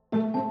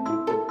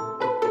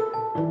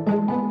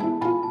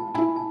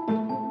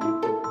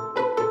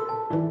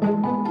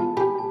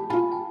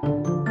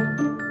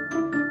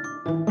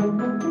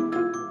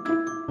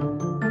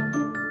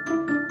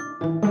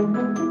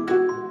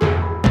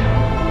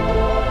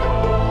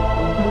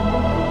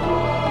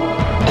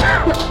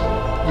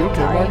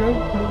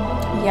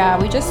Chicago?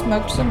 Yeah, we just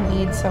smoked some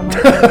weed so much.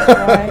 That's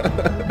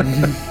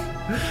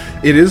why.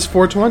 It is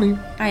 420.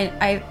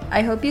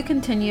 I hope you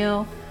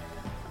continue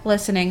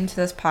listening to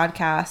this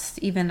podcast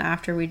even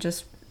after we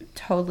just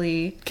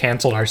totally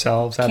Canceled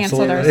ourselves.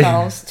 Absolutely. canceled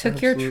ourselves. Took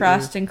Absolutely. your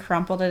trust and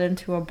crumpled it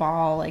into a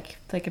ball like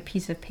a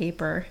piece of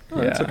paper Oh,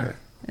 that's Yeah. okay.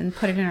 and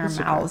put it in our That's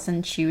okay. mouths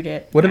and chewed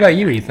it. What about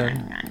you,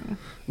 Ethan?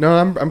 No,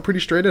 I'm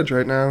pretty straight edge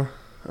right now.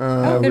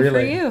 Oh, good for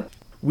really? you.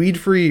 Weed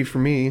free for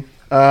me.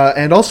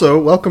 And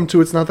also, welcome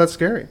to It's Not That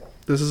Scary.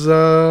 This is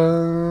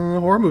a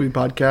horror movie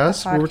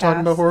podcast where we're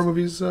talking about podcast. horror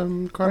movies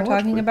We're chronologically.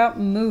 talking about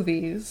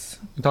movies.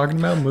 We're talking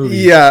about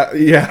movies. Yeah.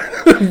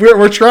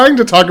 we're trying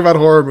to talk about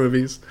horror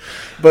movies,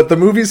 but the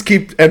movies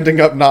keep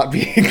ending up not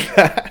being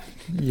that.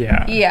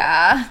 Yeah.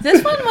 Yeah,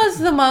 this one was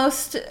the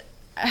most.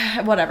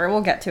 Whatever,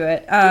 we'll get to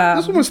it.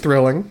 This one was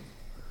thrilling.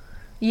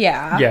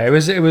 Yeah. Yeah, it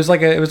was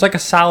like a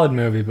solid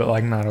movie, but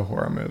like not a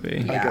horror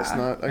movie. Yeah. I guess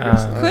not. I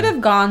guess not. Could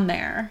have gone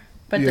there,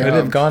 but Yeah. Could didn't.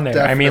 have gone there.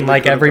 I mean, Definitely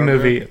like could have every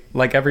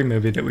gone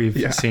movie, that we've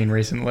Yeah. seen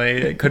recently,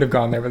 it could have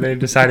gone there, but they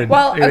decided.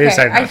 Well, they okay.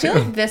 decided I not feel to.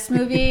 like this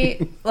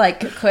movie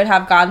could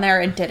have gone there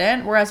and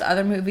didn't, whereas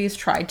other movies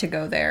tried to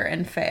go there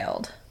and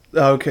failed.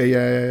 Okay,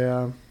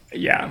 yeah.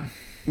 Yeah.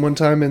 One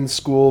time in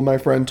school, my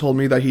friend told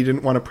me that he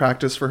didn't want to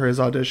practice for his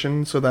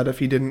audition so that if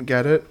he didn't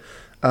get it,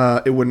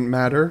 it wouldn't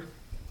matter.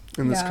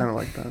 And it's Yeah. kind of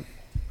like that.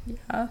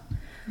 Yeah.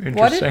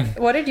 Interesting.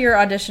 What did your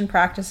audition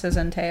practices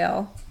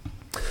entail?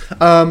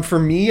 For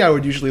me, I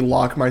would usually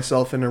lock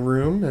myself in a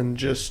room and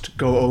just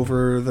go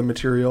over the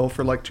material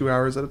for like 2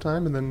 hours at a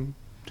time and then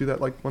do that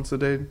like once a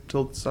day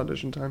till it's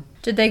audition time.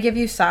 Did they give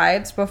you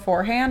sides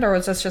beforehand, or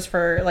was this just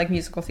for like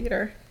musical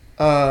theater?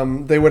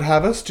 They would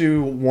have us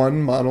do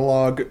one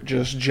monologue,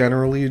 just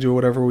generally do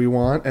whatever we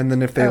want. And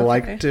then if they Okay.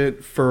 liked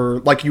it for,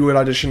 like you would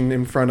audition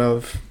in front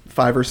of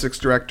 5 or 6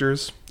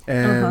 directors.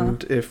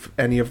 And if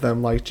any of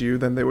them liked you,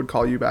 then they would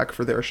call you back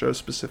for their show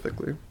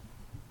specifically.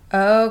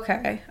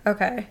 Okay.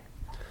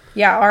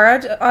 Yeah, our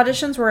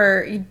auditions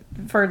were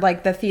for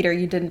like the theater.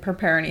 You didn't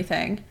prepare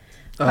anything.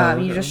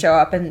 Okay. You just show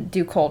up and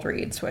do cold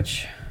reads,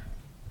 which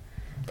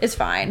is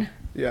fine.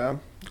 Yeah,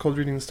 cold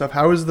reading and stuff.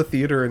 How is the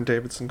theater in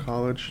Davidson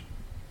College?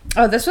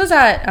 Oh, this was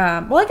at,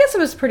 well, I guess it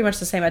was pretty much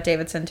the same at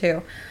Davidson,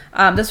 too.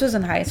 This was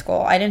in high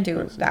school. I didn't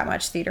do that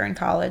much theater in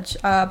college,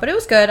 but it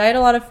was good. I had a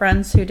lot of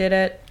friends who did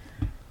it.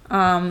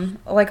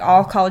 Like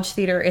all college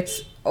theater,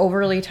 it's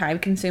overly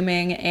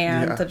time-consuming,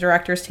 and Yeah. the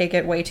directors take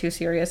it way too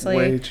seriously.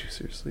 Way too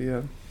seriously,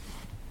 yeah.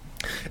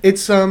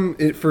 It's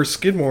for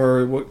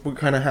Skidmore, what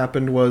kind of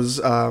happened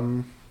was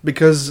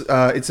because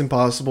it's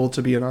impossible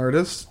to be an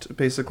artist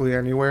basically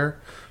anywhere.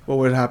 What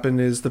would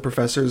happen is the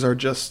professors are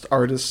just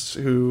artists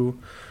who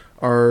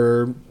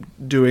are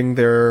doing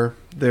their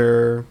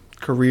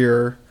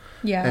career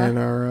Yeah. and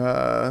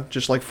are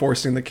just like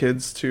forcing the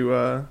kids to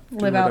do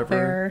Live out whatever.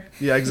 their-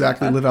 Yeah,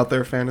 exactly. Yeah. Live out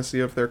their fantasy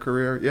of their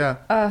career. Yeah.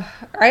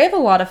 I have a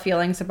lot of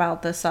feelings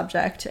about this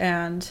subject,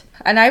 and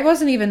I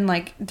wasn't even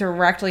like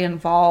directly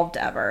involved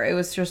ever. It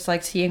was just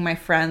like seeing my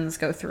friends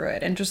go through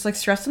it and just like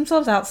stress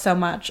themselves out so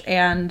much,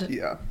 and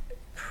Yeah.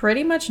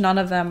 pretty much none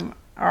of them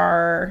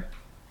are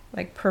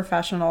like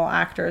professional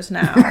actors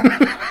now.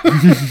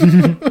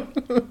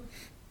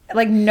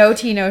 Like no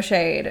tea, no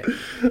shade.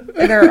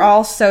 They're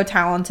all so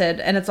talented,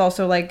 and it's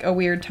also like a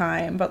weird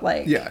time, but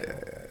like Yeah.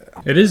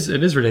 It is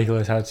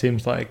ridiculous how it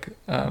seems like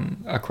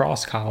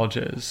across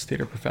colleges,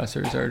 theater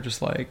professors are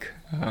just like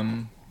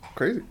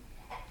Crazy.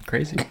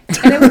 crazy.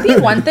 And it would be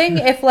one thing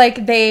if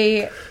like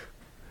they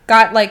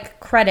got like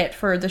credit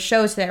for the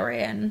shows they were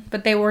in,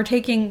 but they were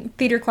taking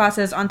theater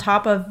classes on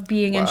top of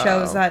being in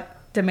shows Wow.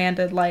 that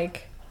demanded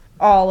like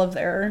all of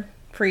their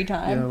free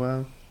time. Yeah,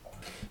 wow.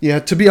 Yeah,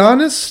 to be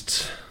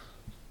honest,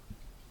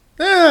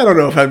 I don't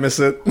know if I miss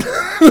it.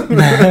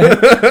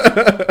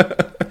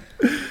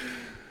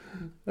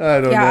 I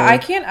don't know. Yeah, I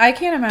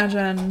can't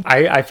imagine.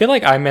 I feel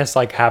like I miss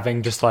like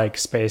having just like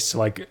space to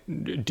like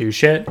do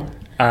shit.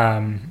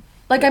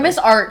 Like I miss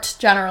art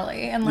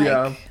generally, and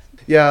like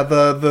Yeah,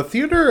 the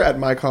theater at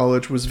my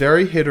college was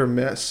very hit or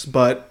miss,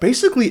 but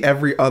basically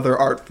every other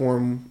art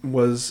form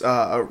was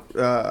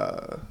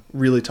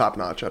really top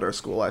notch at our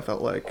school, I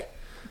felt like.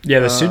 Yeah,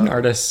 the student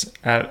artists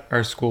at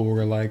our school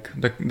were like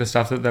the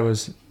stuff that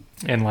was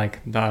in like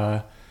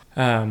the is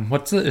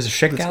it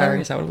Schick The Gallery?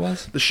 Tang. Is that what it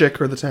was? The Schick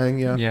or the Tang,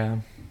 yeah. Yeah.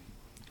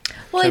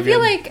 well, so I feel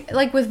good.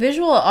 like with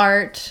visual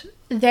art,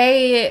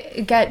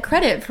 they get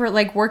credit for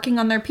like working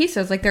on their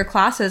pieces. Like their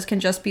classes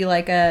can just be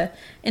like a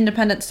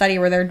independent study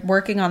where they're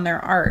working on their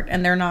art,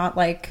 and they're not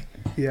like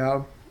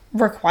Yeah.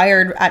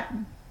 required at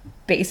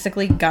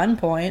basically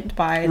gunpoint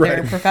by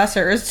their Right.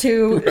 professors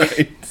to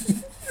Right.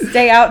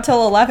 stay out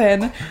till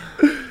 11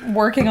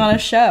 working on a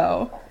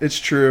show. It's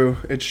true.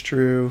 It's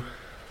true.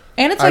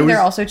 And it's I like they're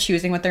was- also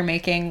choosing what they're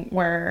making,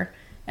 where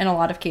in a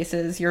lot of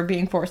cases you're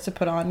being forced to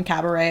put on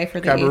cabaret for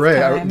the Cabaret.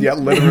 eighth time. Yeah,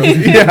 literally.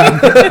 Yeah.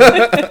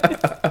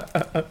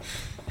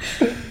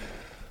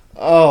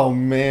 Oh,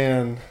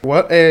 man.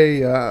 What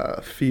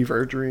a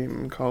fever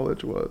dream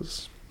college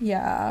was.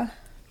 Yeah.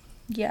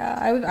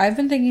 I've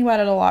been thinking about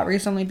it a lot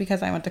recently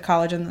because I went to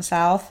college in the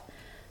South.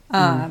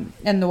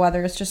 And the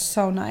weather is just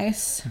so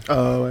nice,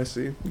 Oh, I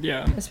see.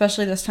 Yeah.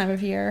 especially this time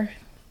of year.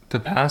 The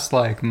past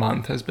like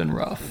month has been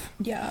rough.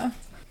 Yeah.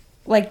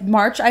 Like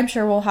March, I'm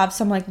sure we'll have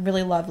some like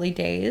really lovely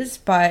days,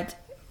 but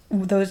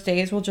those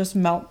days will just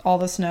melt all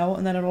the snow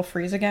and then it'll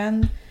freeze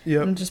again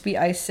Yep. and just be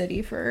ice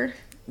city for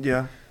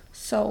Yeah.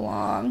 so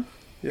long.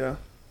 Yeah.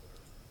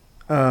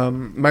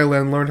 My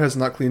landlord has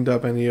not cleaned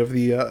up any of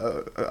the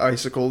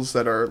icicles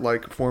that are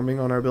like forming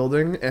on our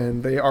building,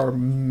 and they are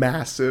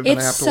massive. and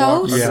I have It's to so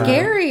walk by them.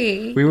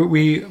 scary.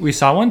 We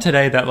saw one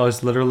today that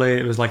was literally,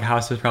 it was like a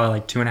house that was probably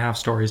like 2.5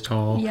 stories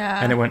tall.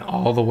 Yeah. And it went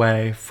all the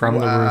way from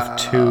the roof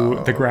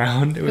to the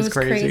ground. It was,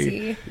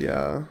 crazy.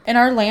 Yeah. And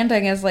our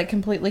landing is like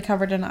completely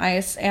covered in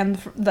ice, and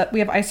we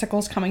have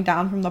icicles coming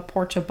down from the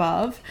porch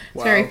above. It's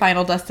Wow. very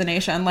Final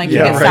Destination. Like Yeah,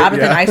 you get right, stabbed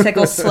with an yeah.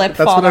 icicles, slip,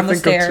 That's fall what down I the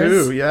think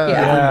stairs. of too. Yeah.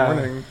 Yeah. Every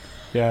morning.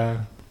 Yeah.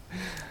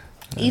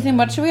 Ethan,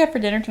 what should we have for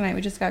dinner tonight? We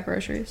just got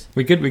groceries.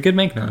 We could make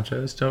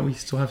nachos. Don't we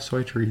still have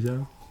soy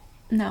chorizo?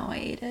 No, I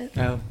ate it.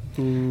 Oh.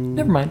 Ooh.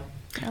 Never mind.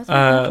 That was my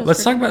nachos Let's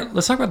for talk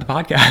dinner.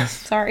 about the podcast.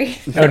 Sorry.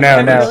 Oh, no,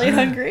 I'm no. really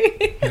hungry.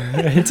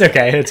 It's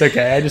okay. It's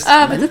okay. I just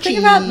But the thing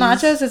about Cheese.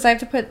 nachos is I have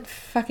to put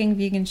fucking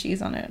vegan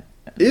cheese on it.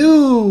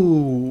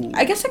 Ew.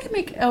 I guess I could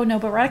make. Oh no,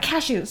 but we're out of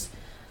cashews.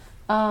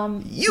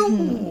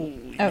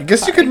 You. Oh, I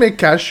guess you sorry. could make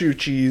cashew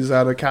cheese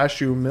out of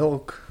cashew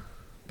milk,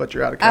 but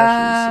you're out of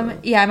cashews. So.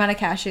 Yeah, I'm out of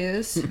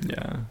cashews.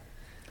 yeah.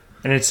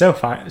 And it's so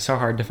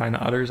hard to find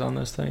the udders on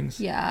those things.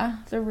 Yeah,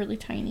 they're really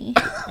tiny.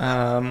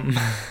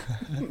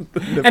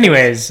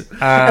 Anyways,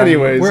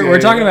 Anyways, we're yeah,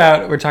 talking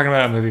yeah.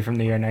 about a movie from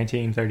the year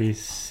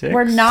 1936.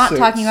 We're not Six.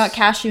 talking about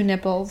cashew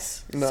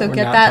nipples. No. So We're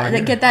get not that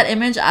talking- get that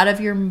image out of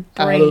your Out of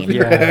brain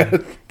your Yeah.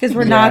 head. because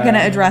we're not Yeah. going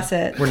to address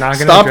it. We're not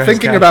going to Stop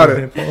thinking about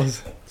it.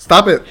 Nipples.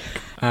 Stop it.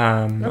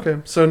 Um, Okay,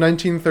 so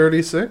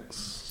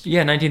 1936.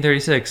 Yeah,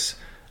 1936.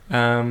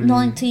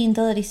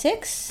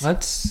 1936.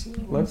 Let's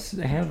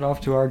hand it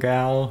off to our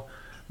gal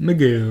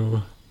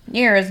Magoo.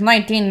 Year is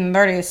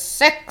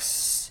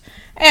 1936,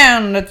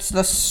 and it's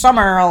the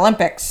Summer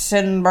Olympics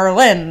in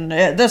Berlin.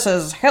 This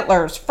is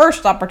Hitler's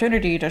first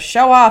opportunity to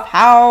show off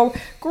how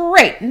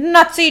great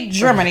Nazi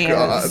Germany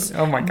God. is.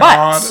 Oh my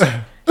god.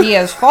 But he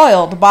is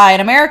foiled by an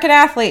American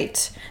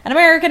athlete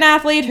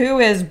who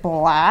is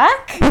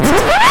black.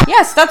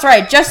 Yes, that's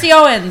right. Jesse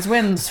Owens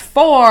wins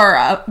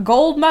 4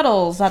 gold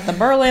medals at the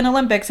Berlin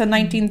Olympics in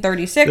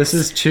 1936. This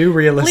is too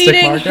realistic,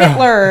 leading Marco.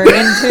 Hitler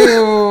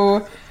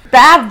into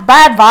bad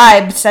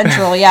vibe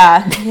central.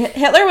 Yeah,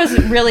 Hitler was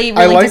really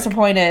like-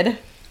 disappointed.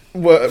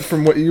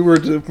 From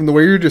the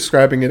way you were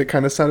describing it, it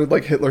kind of sounded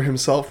like Hitler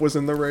himself was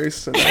in the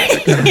race, and I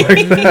kind of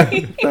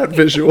like that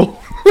visual.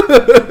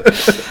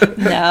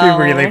 No,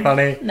 Be really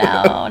funny.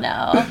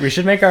 No. We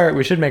should make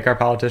our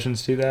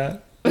politicians do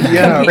that.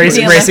 Yeah, Race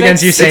The against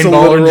Olympics. It's Usain a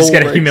Bolt and just literal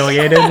get race.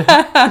 humiliated.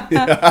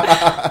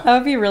 That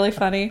would be really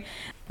funny.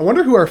 I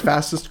wonder who our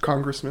fastest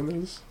congressman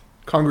is.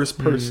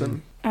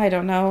 Congressperson. I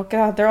don't know.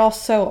 God, they're all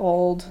so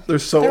old. They're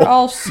so They're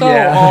all so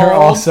yeah, old. they're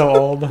all so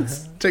old.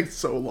 it takes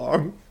so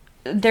long.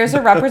 There's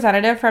a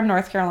representative from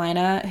North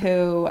Carolina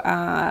who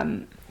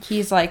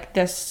he's like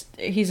this.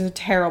 He's a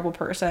terrible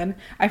person.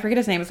 I forget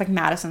his name. It's like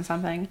Madison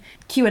something.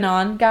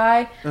 QAnon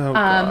guy. Oh,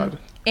 God.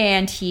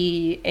 And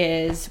he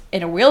is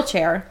in a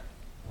wheelchair.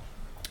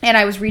 And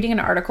I was reading an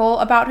article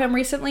about him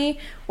recently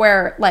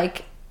where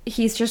like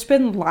he's just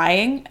been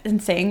lying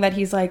and saying that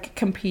he's like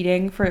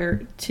competing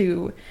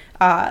to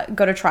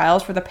go to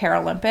trials for the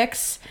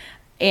Paralympics.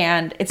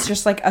 And it's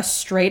just like a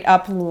straight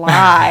up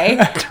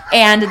lie.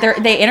 And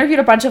they interviewed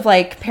a bunch of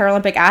like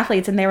Paralympic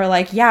athletes, and they were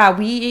like, yeah,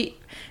 we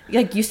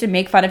like used to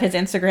make fun of his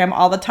Instagram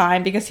all the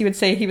time because he would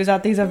say he was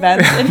at these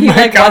events and he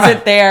like God.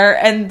 wasn't there.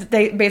 And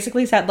they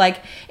basically said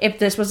like if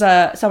this was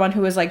someone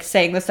who was like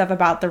saying this stuff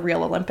about the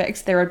real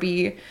Olympics, there would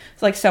be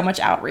like so much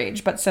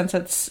outrage. But since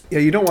it's Yeah,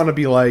 you don't want to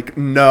be like,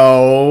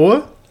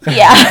 no.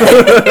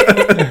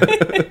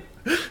 yeah.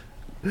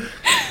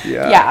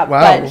 Yeah,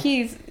 Wow. but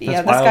this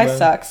wild, guy man.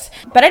 sucks.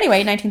 But anyway,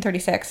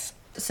 1936.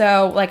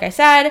 So, like I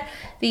said,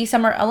 the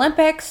Summer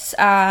Olympics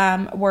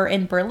were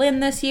in Berlin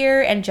this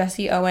year, and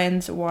Jesse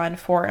Owens won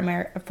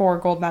 4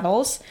 gold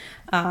medals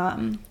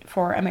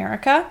for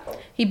America.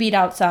 He beat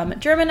out some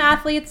German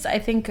athletes, I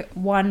think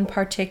one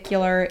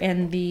particular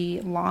in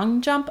the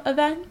long jump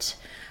event.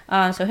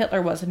 So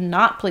Hitler was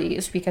not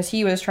pleased because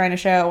he was trying to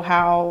show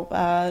how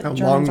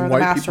Germans long are the white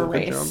master people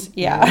can race. jump.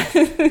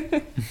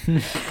 Yeah.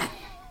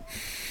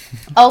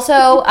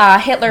 Also,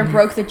 Hitler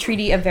broke the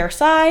Treaty of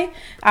Versailles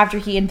after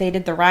he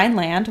invaded the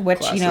Rhineland, which,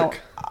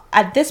 Classic.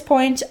 at this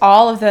point,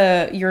 all of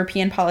the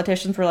European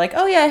politicians were like,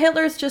 oh yeah,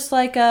 Hitler's just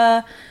like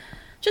a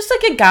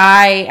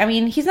guy. I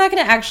mean, he's not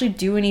going to actually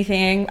do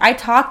anything. I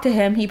talked to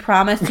him. He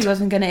promised he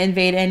wasn't going to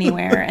invade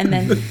anywhere. And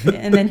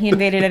then he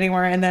invaded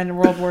anywhere, and then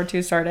World War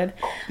II started.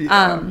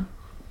 Yeah.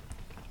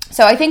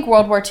 So I think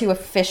World War II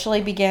officially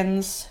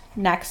begins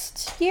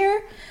next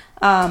year.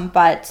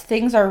 But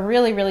things are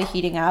really, really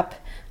heating up.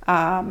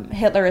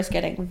 Hitler is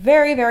getting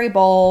very, very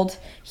bold.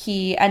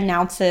 He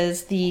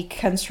announces the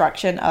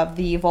construction of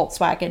the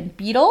Volkswagen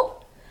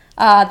Beetle,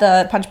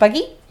 the punch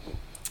buggy,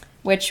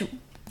 which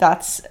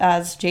that's,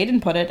 as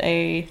Jaden put it,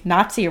 a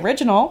Nazi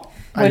original,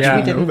 which Yeah.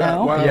 we didn't that.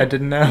 know. Wow. Yeah,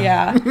 didn't know.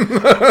 Yeah.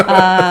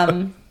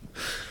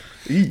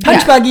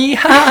 Punch buggy.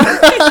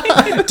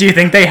 Do you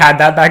think they had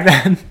that back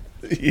then?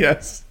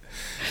 Yes.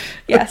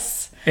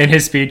 Yes. In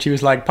his speech, he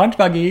was like, punch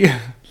buggy.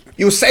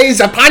 You say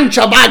the punch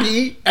a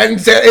buggy, and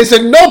there is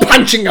a no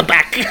punching a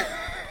back.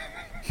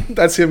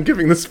 That's him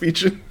giving the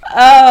speech.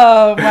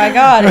 Oh my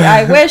God.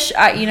 I wish,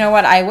 you know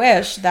what? I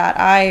wish that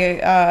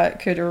I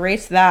could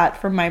erase that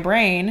from my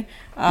brain.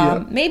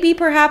 Yeah. Maybe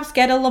perhaps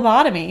get a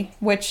lobotomy,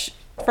 which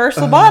first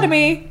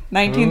lobotomy,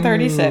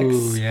 1936.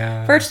 Ooh,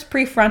 yeah. First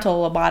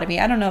prefrontal lobotomy.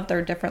 I don't know if there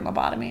are different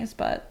lobotomies,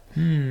 but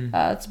Hmm.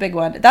 it's a big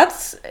one.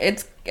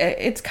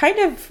 It's kind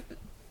of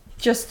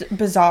just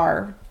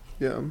bizarre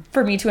Yeah.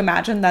 for me to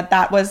imagine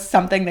that was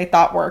something they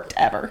thought worked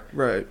ever.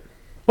 Right.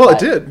 Well,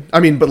 But- it did. I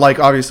mean, but like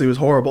obviously it was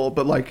horrible,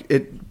 but like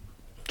it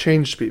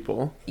changed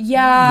people.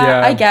 Yeah,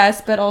 Yeah. I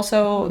guess, but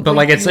also, But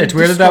like it's you're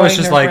weird that was destroying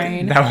just their like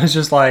brain. that was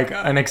just like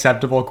an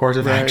acceptable course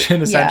of Right.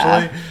 action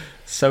essentially.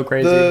 So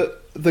crazy.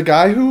 The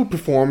guy who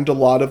performed a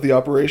lot of the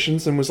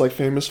operations and was like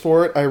famous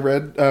for it, I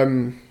read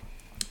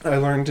I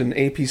learned in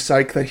AP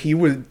Psych that he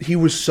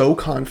was so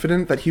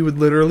confident that he would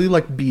literally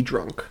like be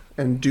drunk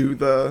and do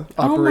the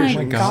Oh my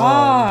operations.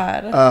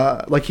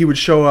 God. Like he would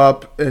show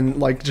up and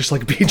like just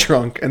like be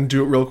drunk and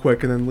do it real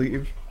quick and then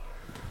leave.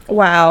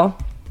 Wow.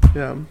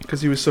 Yeah,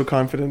 because he was so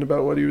confident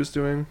about what he was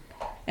doing.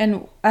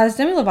 And as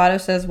Demi Lovato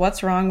says,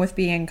 what's wrong with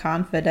being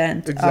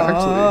confident? Exactly.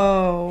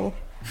 Oh.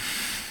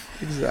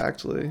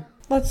 Exactly.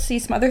 Let's see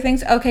some other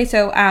things. Okay,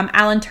 so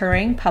Alan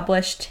Turing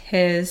published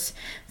his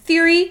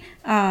theory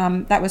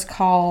that was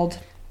called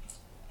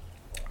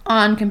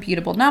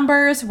On-Computable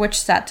Numbers, which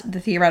set the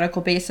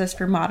theoretical basis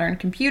for modern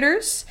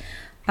computers.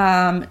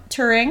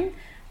 Turing,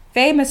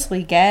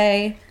 famously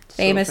gay,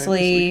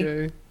 famously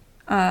gay.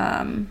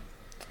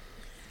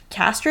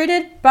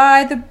 castrated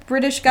by the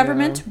British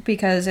government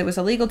because it was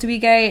illegal to be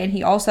gay, and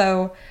he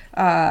also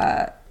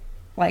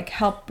like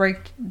helped break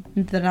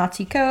the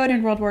Nazi code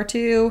in World War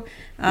II.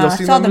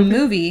 seen Saw that the movie?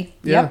 movie.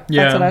 Yeah. Yep,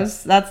 Yeah.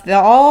 that's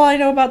all I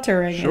know about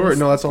Turing. Sure, is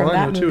no, that's all from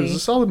I know that too. movie. It's a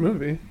solid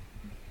movie.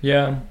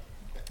 yeah.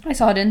 I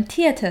saw it in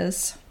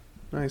theaters.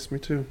 Nice, me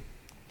too.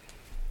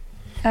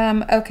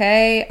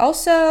 Okay.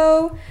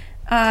 Also,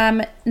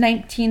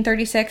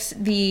 1936,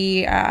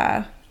 the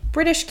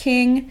British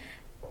King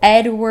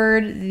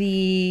Edward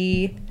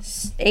the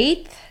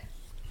Eighth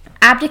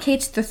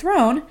abdicates the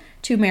throne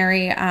to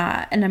marry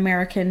an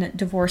American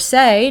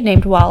divorcee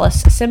named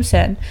Wallace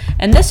Simpson.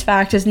 And this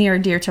fact is near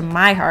and dear to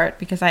my heart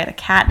because I had a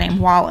cat named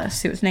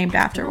Wallace who was named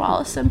after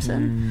Wallace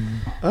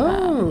Simpson.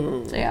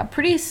 Oh. So yeah,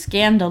 pretty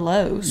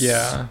scandalous.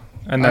 Yeah.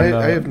 And then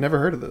I have never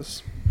heard of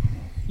this.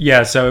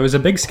 yeah, so it was a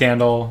big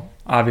scandal,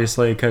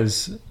 obviously,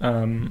 because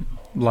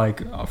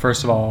like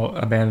first of all,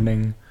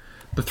 abandoning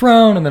the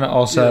throne, and then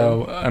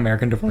also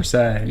American divorcee.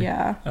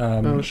 Yeah.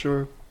 Oh,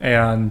 sure.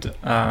 And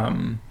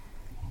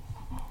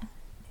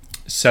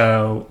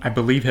so I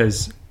believe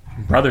his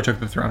brother took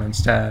the throne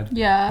instead.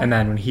 Yeah. And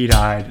then when he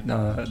died,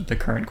 the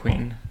current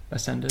queen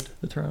ascended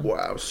the throne.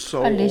 Wow, so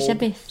old.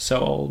 Elizabeth. So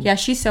old. Yeah,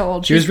 she's so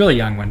old. She was really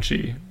young when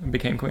she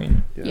became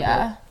queen.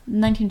 Yeah,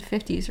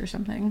 1950s or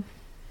something,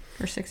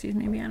 or 60s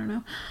maybe. I don't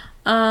know.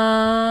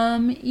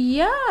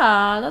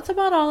 Yeah, that's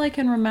about all I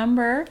can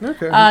remember.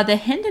 Okay. The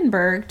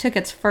Hindenburg took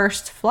its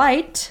first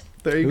flight.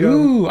 There you go.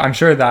 Ooh, I'm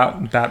sure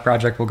that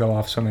project will go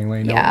off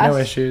swimmingly. No, Yeah. no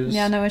issues.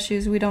 Yeah, no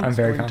issues. We don't. I'm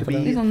very Going to be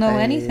confident. We don't know fine.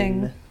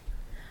 anything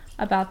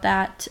about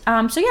that.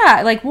 So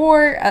yeah, like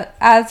war,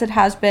 as it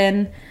has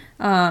been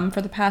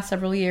for the past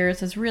several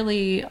years, is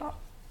really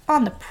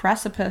on the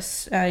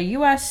precipice.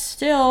 U.S.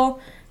 still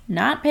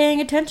not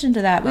paying attention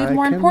to that. We have I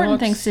more important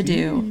cannot things to see.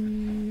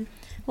 do.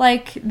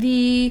 Like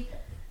the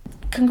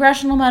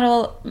Congressional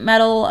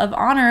Medal of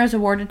Honor is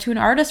awarded to an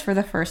artist for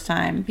the first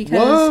time because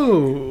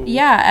Whoa.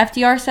 yeah,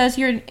 FDR says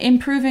you're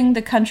improving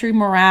the country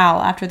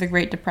morale after the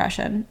Great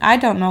Depression. I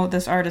don't know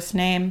this artist's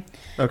name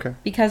Okay.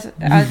 because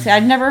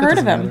I'd never It heard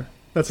of doesn't him. matter.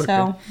 That's okay.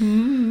 So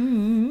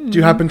Do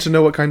you happen to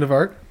know what kind of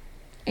art?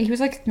 he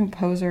was like a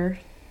composer.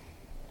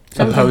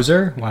 A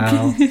poser?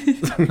 Wow.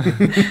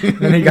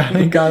 And he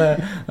got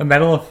a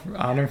medal of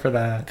honor for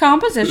that.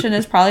 Composition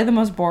is probably the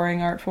most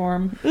boring art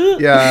form.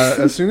 Yeah,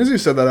 as soon as you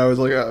said that, I was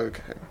like, oh,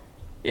 okay.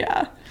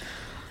 Yeah.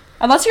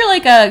 Unless you're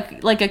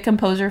like a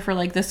composer for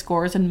like the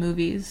scores in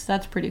movies,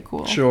 that's pretty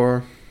cool.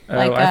 Sure. Oh,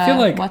 Like I feel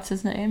like what's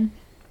his name?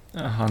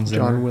 Hans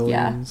Zimmer. John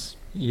Williams.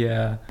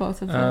 Yeah.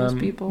 Both of those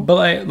people.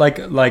 But like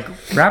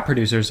rap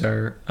producers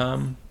are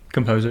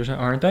composers,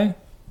 aren't they?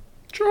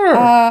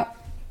 Sure.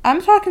 I'm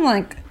talking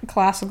like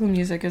classical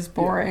music is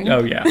boring.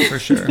 Oh yeah, for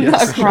sure.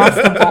 Across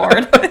the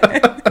board.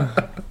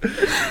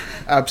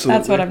 Absolutely.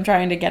 That's what I'm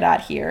trying to get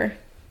at here.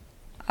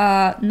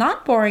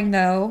 Not boring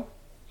though,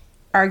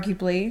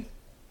 arguably.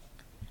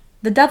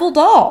 The Devil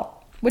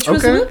Doll, which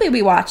was a Okay. movie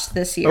we watched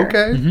this year.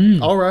 Okay.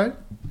 Mhm. All right.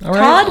 All right,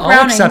 Todd I'll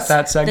Browning's accept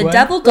that segue. The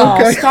Devil Doll,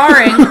 Okay.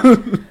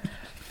 starring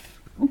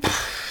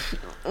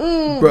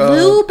Bro.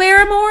 Lou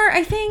Barrymore,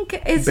 I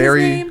think is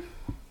Barry- his name.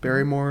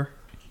 Barrymore.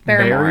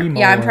 Barrymore. Barrymore.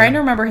 Yeah, I'm trying to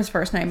remember his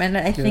first name, and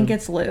I think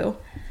it's Lou.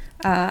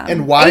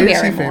 And why A. is he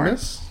Barrymore.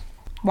 famous?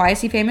 Why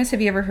is he famous?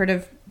 Have you ever heard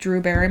of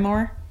Drew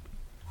Barrymore?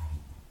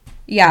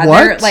 Yeah,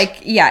 What? they're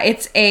like, yeah,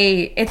 it's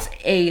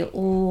a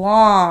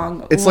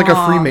long. It's like a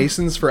long-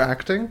 Freemasons for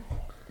acting.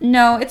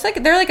 No, it's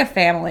like they're like a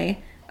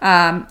family.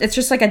 It's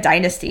just like a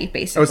dynasty,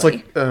 basically. Oh, it's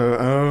like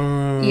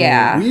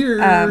Yeah,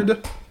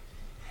 weird.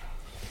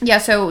 Yeah,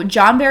 so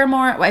John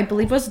Barrymore, I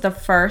believe, was the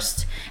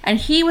first, and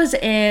he was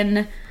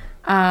in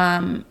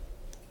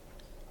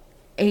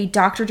a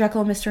Dr.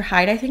 Jekyll and Mr.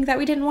 Hyde, I think, that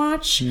we didn't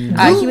watch. He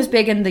was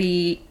big in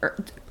the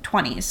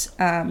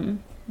 20s,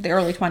 the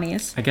early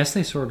 20s. I guess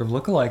they sort of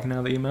look alike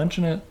now that you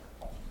mention it.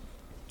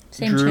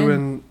 Same Drew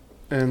chin.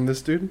 and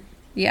this dude.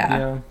 Yeah.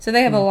 Yeah. So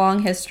they have a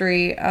long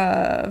history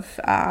of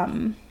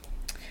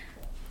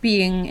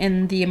being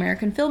in the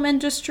American film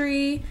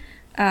industry.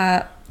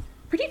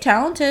 Pretty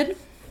talented.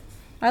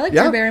 I like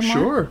Drew Yeah, Barrymore.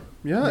 sure.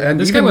 Yeah, And and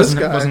this guy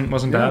even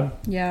wasn't Yeah. bad.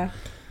 Yeah.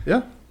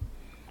 Yeah.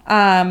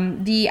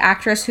 The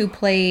actress who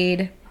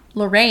played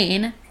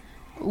Lorraine,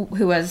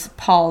 who was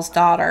Paul's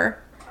daughter,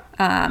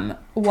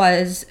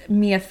 was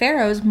Mia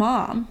Farrow's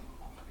mom.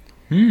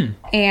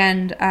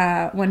 And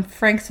when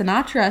Frank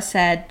Sinatra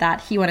said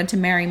that he wanted to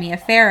marry Mia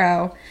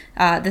Farrow,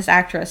 this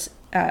actress,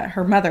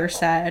 her mother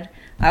said,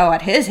 "Oh,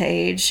 at his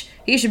age,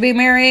 he should be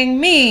marrying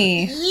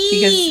me,"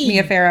 because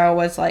Mia Farrow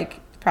was like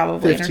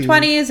probably 15. in her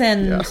 20s,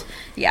 and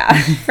yeah,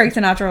 Frank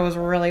Sinatra was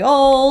really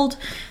old,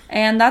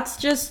 and that's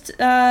just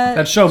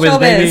That's showbiz,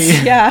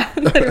 baby. Yeah,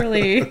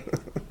 literally.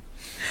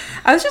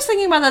 I was just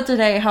thinking about that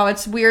today. How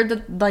it's weird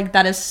that like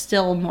that is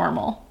still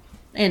normal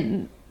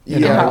in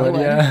Yeah,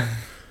 Hollywood. Yeah.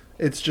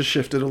 It's just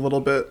shifted a little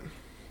bit.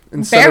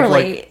 Instead of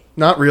Barely. like,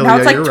 not really. Now Yeah,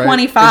 it's like you're right.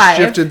 25.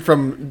 It's shifted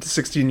from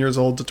 16 years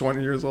old to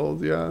 20 years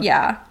old. Yeah.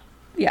 Yeah.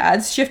 Yeah,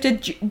 it's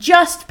shifted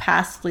just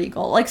past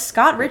legal. Like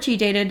Scott Ritchie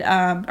dated,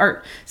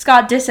 or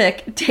Scott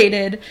Disick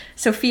dated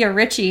Sophia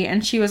Ritchie,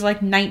 and she was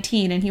like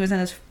 19, and he was in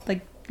his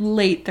like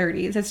late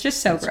 30s. It's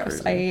just so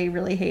gross. crazy. I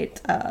really hate.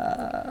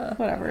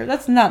 Whatever.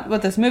 That's not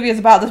what this movie is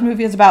about. This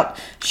movie is about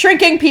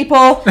shrinking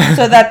people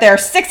so that they're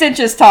 6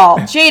 inches tall.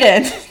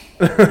 Jaden.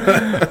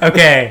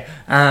 Okay.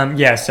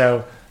 Yeah.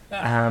 So,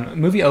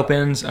 movie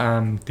opens.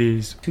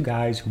 These two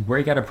guys who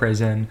break out of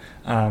prison.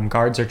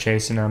 Guards are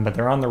chasing them, but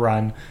they're on the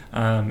run.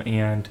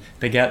 And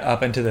they get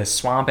up into this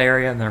swamp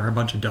area, and there are a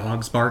bunch of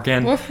dogs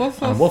barking. Woof,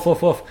 woof, woof. Woof,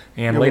 woof, woof.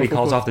 And a Yeah, lady woof, woof,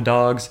 calls woof. off the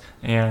dogs,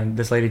 and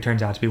this lady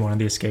turns out to be one of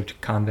the escaped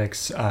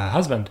convicts'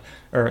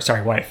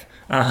 wife.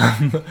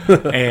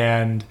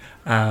 And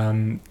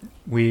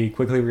we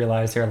quickly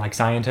realize they're like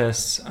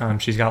scientists.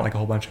 She's got like a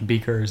whole bunch of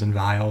beakers and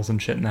vials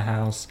and shit in the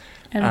house.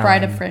 And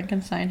Bride of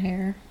Frankenstein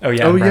hair. Oh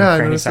yeah, Oh Bride yeah,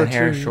 of I noticed Frankenstein that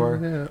hair, too. sure.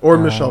 Yeah. Or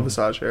Michelle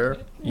Visage hair.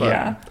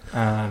 But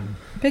Yeah.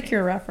 Pick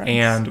your reference.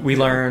 And we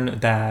learn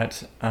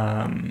that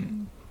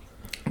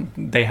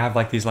they have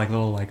like these like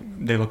little like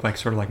they look like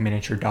sort of like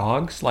miniature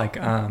dogs, like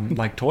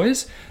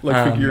toys.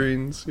 like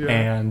figurines. Yeah.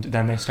 And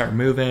then they start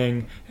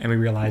moving, and we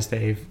realize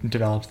they've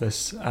developed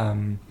this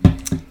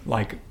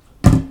like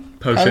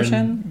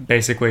potion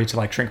basically to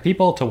like shrink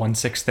people to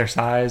 1/6 their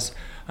size.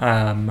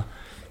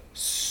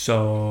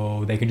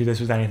 So they can do this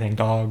with anything,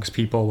 dogs,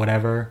 people,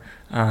 whatever.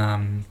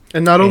 And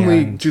not only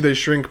and- do they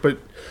shrink, but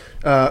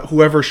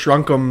whoever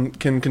shrunk them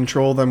can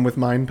control them with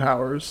mind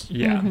powers.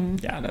 Yeah,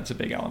 yeah, that's a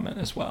big element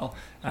as well.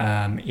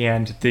 And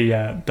the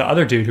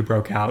other dude who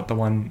broke out, the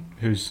one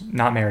who's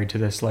not married to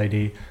this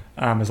lady,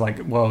 is like,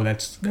 "Whoa,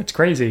 that's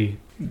crazy.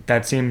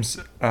 That seems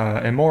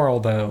immoral,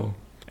 though."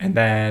 And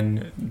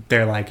then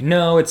they're like,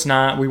 "No, it's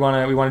not. We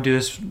want to do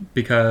this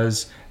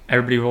because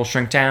everybody will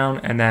shrink down,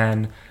 and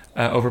then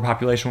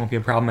overpopulation won't be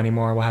a problem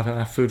anymore. We'll have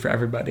enough food for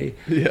everybody."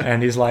 Yeah.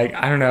 And he's like,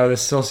 "I don't know.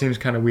 This still seems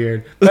kind of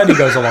weird," but he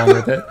goes along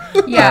with it.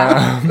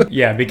 Yeah.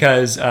 Yeah,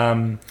 because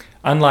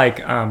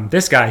unlike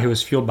this guy who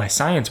was fueled by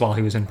science while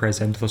he was in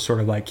prison to sort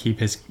of like keep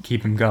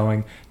him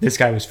going, this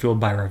guy was fueled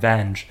by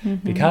revenge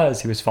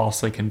because he was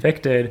falsely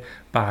convicted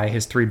by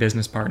his 3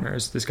 business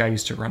partners. This guy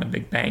used to run a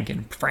big bank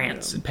in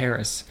France, in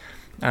Paris.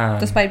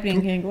 Despite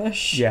being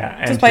English. Yeah,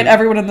 and Despite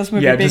everyone in this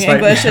movie being despite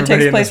English, it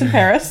everybody takes place in this-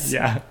 Paris.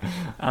 Yeah.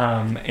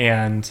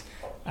 And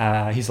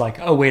he's like,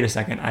 "Oh, wait a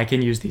second. I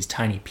can use these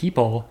tiny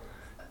people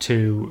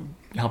to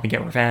help me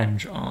get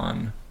revenge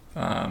on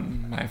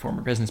my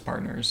former business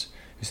partners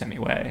who sent me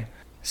away."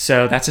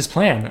 So that's his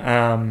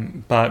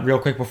plan. But real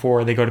quick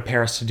before they go to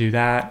Paris to do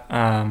that,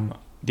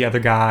 the other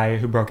guy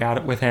who broke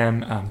out with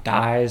him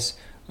dies.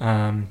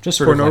 Just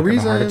sort For of no like of a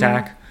reason. heart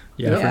attack.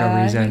 Yeah, for Yeah, no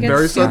he reason. gets-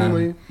 Very Yeah.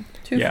 suddenly.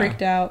 Too Yeah.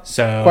 freaked out.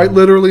 So Quite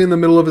literally in the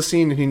middle of a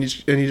scene, and he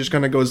just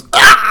kind of goes,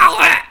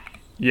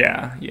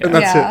 Yeah, yeah. and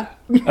that's Yeah.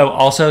 it. Oh,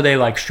 also they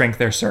like shrink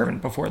their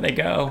servant before they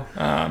go,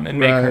 and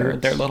make her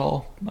Right. their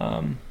little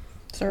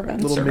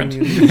Servants. Little servant.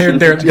 minion.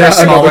 their Yeah, I know,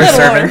 smaller they're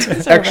servant.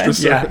 Little Extra servant.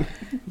 servant.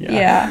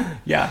 Yeah.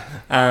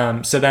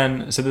 Yeah. So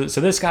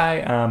this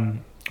guy,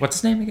 what's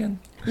his name again?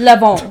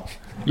 Lavon.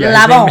 Yeah,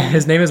 Lavon.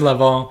 his name is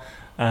Lavon.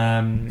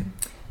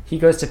 He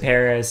goes to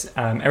Paris.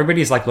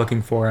 Everybody's like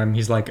looking for him.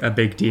 He's like a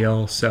big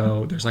deal.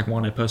 So there's like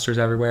wanted posters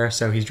everywhere.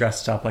 So he's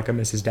dressed up like a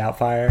Mrs.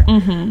 Doubtfire.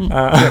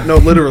 Yeah, no,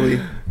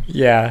 literally.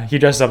 Yeah, he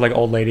dresses up like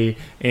old lady,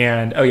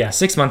 and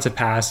 6 months have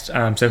passed.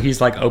 So he's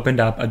like opened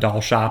up a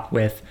doll shop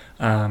with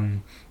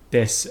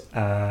this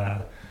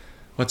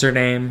what's her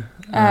name?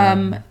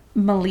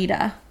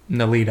 Melita.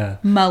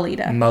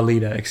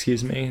 Melita,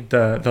 excuse me.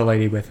 The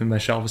lady with the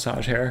Michelle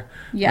Visage hair.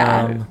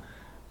 Yeah.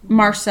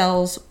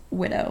 Marcel's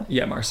widow.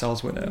 Yeah,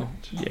 Marcel's widow.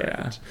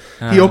 Yeah.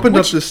 He opened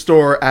up the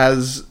store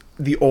as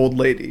the old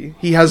lady.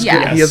 He has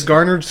Yes. he has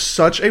garnered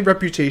such a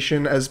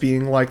reputation as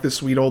being like the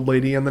sweet old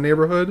lady in the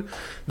neighborhood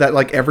that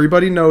like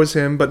everybody knows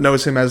him, but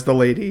knows him as the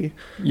lady.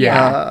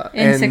 Yeah.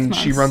 In 6 And months.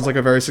 she runs like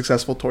a very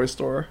successful toy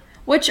store.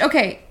 Which,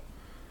 okay,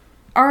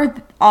 are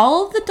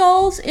all of the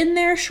dolls in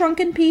there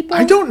shrunken people?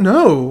 I don't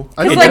know.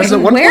 I Because, don't like, at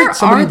one where point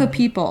somebody- are the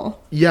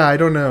people? Yeah, I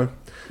don't know.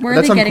 Where are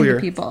That's they getting unclear.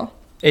 the people?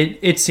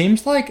 It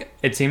seems like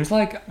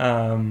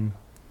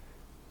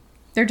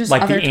They're just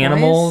like other the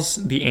animals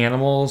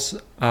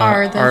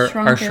Are the are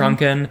shrunken?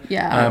 shrunken.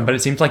 Yeah. But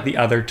it seems like the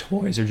other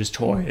toys are just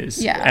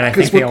toys. Yeah. And I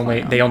 'Cause think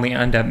what- they only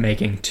end up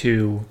making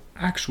 2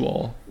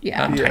 actual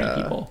tiny Yeah.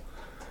 people.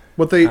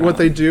 What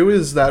they do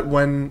is that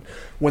when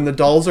the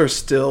dolls are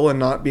still and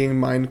not being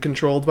mind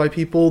controlled by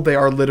people, they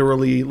are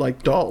literally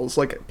like dolls,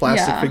 like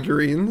plastic Yeah.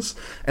 figurines.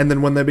 And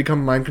then when they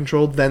become mind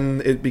controlled,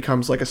 then it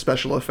becomes like a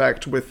special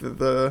effect with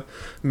the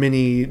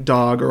mini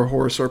dog or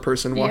horse or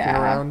person walking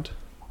Yeah. around.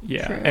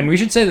 Yeah, True. and we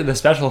should say that the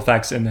special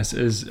effects in this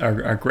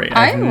are great.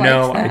 I have I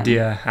no liked them.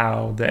 idea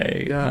how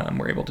they Yeah.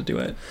 were able to do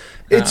it.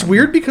 It's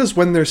weird because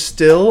when they're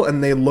still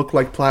and they look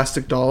like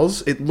plastic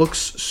dolls, it looks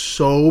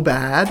so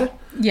bad.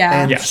 Yeah.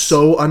 And Yes.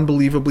 so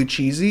unbelievably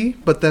cheesy,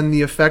 but then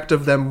the effect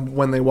of them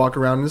when they walk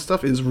around and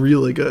stuff is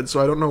really good.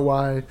 So I don't know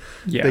why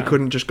Yeah, they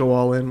couldn't just go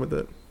all in with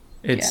it.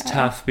 It's Yeah.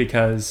 tough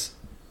because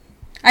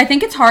I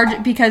think it's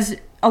hard because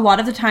a lot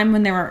of the time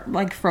when they were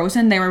like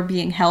frozen, they were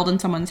being held in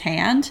someone's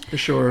hand. For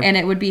sure. And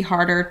it would be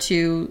harder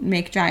to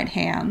make giant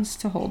hands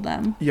to hold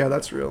them. Yeah,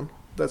 that's real.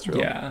 That's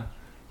real.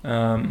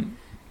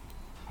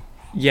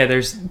 yeah,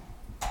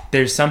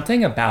 there's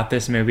something about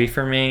this movie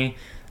for me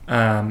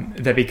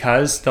that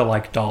because the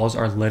like dolls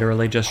are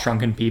literally just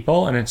shrunken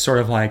people, and it's sort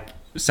of like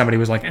somebody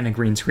was like in a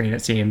green screen,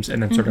 it seems,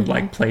 and then sort of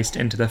like placed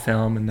into the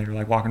film, and they're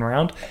like walking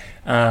around.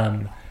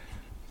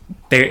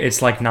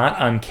 It's like not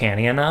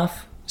uncanny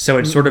enough, so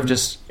it's sort of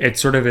just it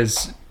sort of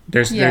is.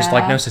 There's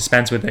like Yeah. no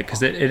suspense with it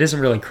because it isn't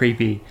really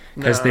creepy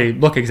because No. they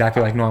look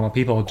exactly like normal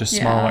people, just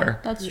Yeah, smaller,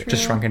 that's true.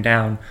 just shrunken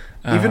down.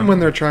 Even when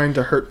they're trying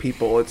to hurt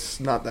people,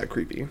 it's not that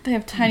creepy. They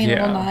have tiny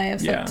Yeah, little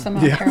knives yeah. that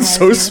somehow Yeah, paralyze it's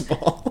so you.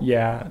 small.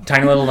 yeah,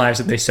 tiny little knives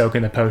that they soak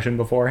in the potion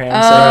beforehand.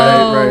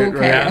 Oh, Right, okay,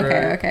 right,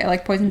 okay, right. okay.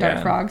 Like poison dart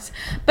Yeah. frogs.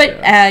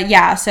 But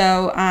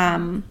so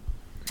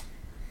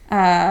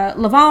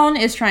Levon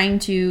is trying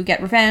to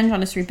get revenge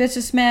on his 3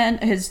 businessmen,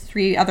 his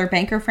 3 other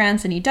banker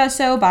friends, and he does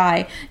so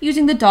by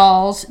using the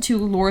dolls to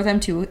lure them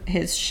to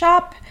his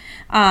shop.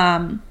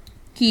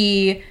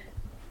 He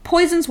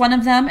poisons one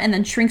of them and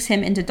then shrinks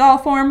him into doll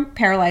form,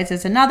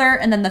 paralyzes another,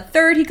 and then the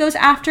third he goes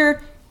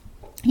after.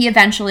 He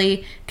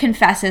eventually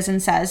confesses and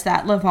says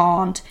that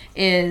Levant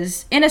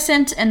is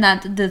innocent and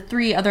that the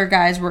 3 other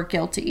guys were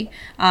guilty.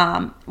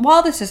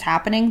 While this is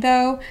happening,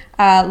 though,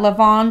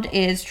 Levant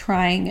is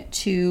trying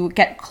to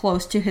get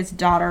close to his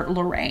daughter,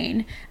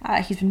 Lorraine.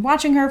 He's been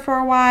watching her for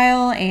a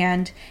while,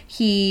 and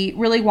he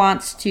really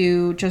wants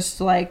to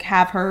just like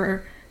have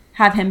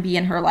him be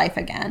in her life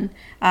again.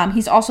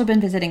 He's also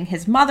been visiting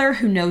his mother,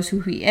 who knows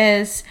who he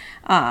is.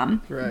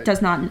 Right.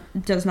 Does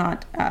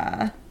not.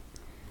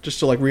 Just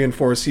to like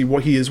reinforce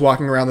he is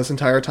walking around this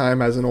entire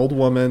time as an old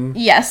woman.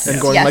 Yes. And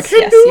going yes, like,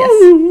 yes,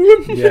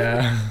 "Hello!"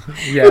 yeah,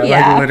 Yeah.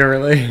 like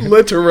literally.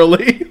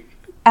 Literally.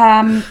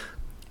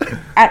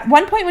 At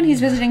one point when he's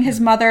visiting his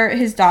mother,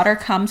 his daughter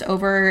comes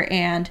over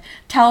and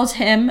tells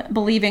him,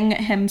 believing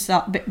him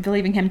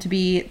to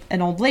be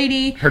an old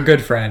lady, Her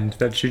good friend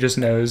that she just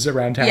knows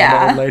around town,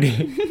 Yeah. the old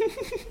lady.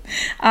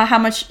 how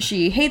much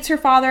she hates her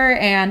father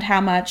and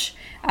how much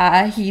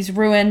he's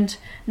ruined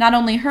not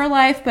only her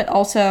life but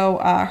also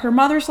her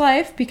mother's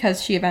life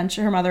because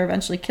her mother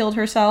eventually killed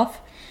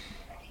herself.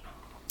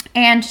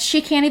 And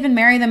she can't even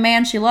marry the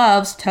man she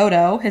loves,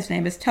 Toto. His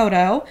name is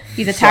Toto.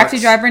 He's a taxi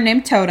Sucks. driver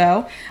named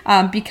Toto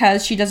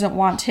because she doesn't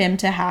want him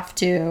to have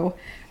to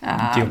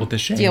Deal with the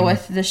shame. deal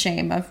with the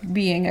shame of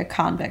being a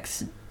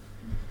convict's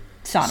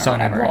son or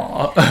whatever.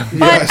 Son-in-law. But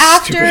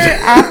Yeah,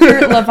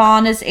 after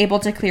Levon is able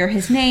to clear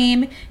his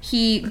name,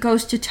 he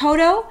goes to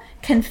Toto,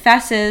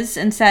 confesses,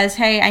 and says,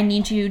 "Hey, I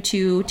need you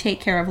to take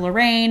care of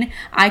Lorraine.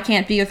 I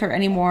can't be with her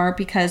anymore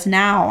because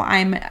now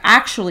I'm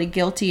actually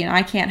guilty and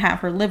I can't have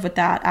her live with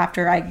that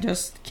after I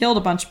just killed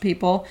a bunch of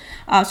people.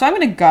 So I'm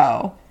going to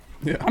go.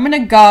 Yeah. I'm going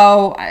to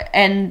go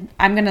and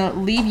I'm going to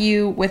leave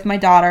you with my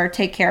daughter.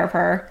 Take care of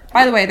her."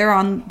 By the way, they're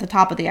on the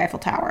top of the Eiffel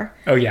Tower.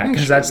 Oh yeah,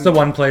 because that's the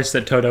one place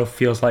that Toto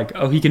feels like,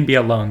 oh, he can be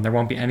alone. There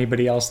won't be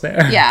anybody else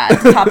there. Yeah,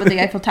 it's the top of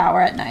the Eiffel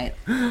Tower at night.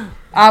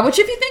 Which,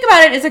 if you think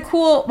about it, is a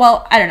cool...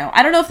 Well, I don't know.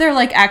 I don't know if they're,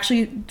 like,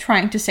 actually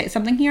trying to say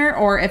something here,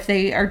 or if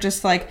they are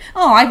just like,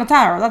 oh, Eiffel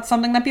Tower, that's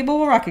something that people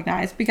will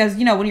recognize. Because,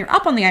 you know, when you're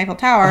up on the Eiffel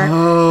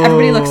Tower,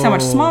 everybody looks so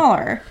much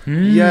smaller.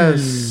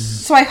 Yes.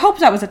 So I hope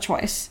that was a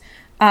choice.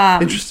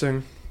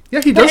 Interesting.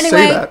 Yeah, he But does say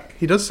anyway- that.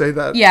 He does say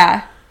that.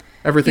 Yeah.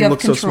 Everything You have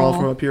looks so small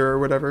control. from up here or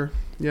whatever.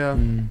 Yeah.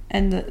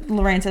 And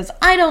Lorraine says,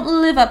 I don't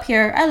live up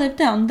here. I live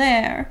down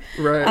there.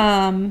 Right.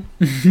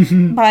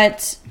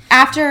 But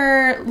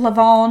after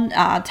Lavon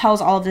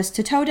tells all of this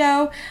to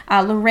Toto,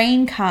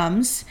 Lorraine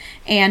comes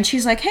and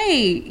she's like,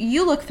 hey,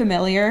 you look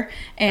familiar.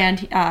 And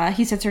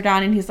he sits her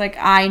down and he's like,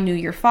 I knew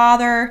your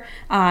father.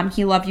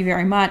 He loved you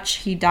very much.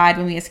 He died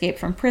when we escaped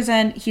from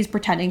prison. He's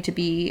pretending to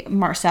be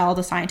Marcel,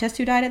 the scientist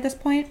who died at this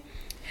point.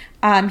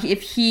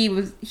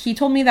 He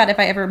told me that if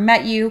I ever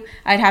met you,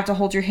 I'd have to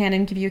hold your hand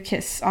and give you a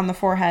kiss on the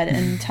forehead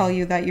and tell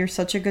you that you're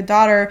such a good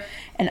daughter.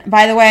 And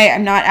by the way,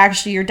 I'm not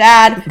actually your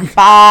dad.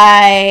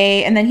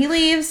 Bye. And then he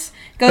leaves,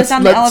 goes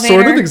down the That's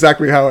elevator. sort of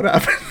exactly how it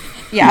happened.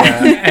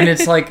 Yeah. And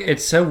it's like,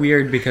 it's so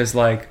weird because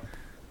like,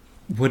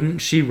 wouldn't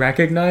she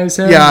recognize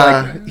him?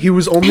 Yeah, Like, he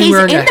was only He's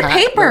wearing in a the hat.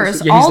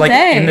 papers yeah, he's all like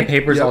day. in the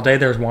papers Yep. all day.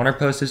 There's Warner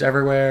posters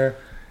everywhere.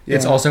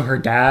 It's Yeah. also her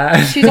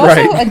dad. She's also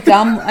Right.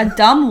 a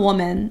dumb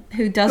woman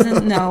who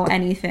doesn't know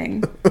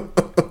anything.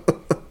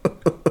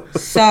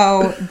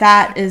 So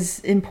that is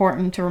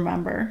important to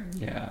remember.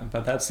 Yeah,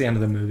 but that's the end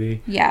of the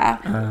movie.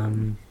 Yeah.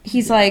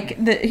 He's like,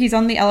 he's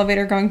on the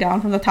elevator going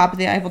down from the top of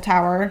the Eiffel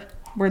Tower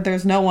where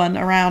there's no one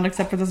around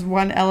except for this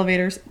one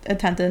elevator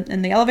attendant.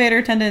 And the elevator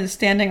attendant is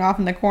standing off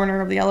in the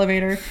corner of the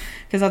elevator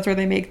because that's where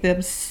they make them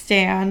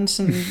stand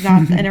and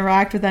not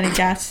interact with any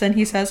guests. And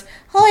he says,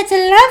 oh, it's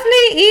a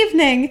lovely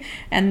evening.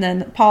 And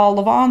then Paul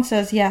Lavon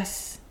says,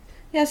 yes,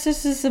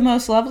 this is the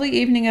most lovely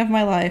evening of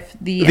my life.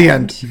 The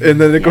end. And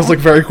then it goes Yeah. like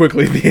very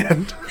quickly at the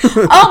end.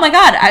 Oh my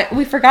god,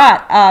 we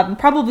forgot.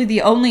 Probably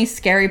the only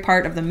scary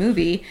part of the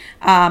movie.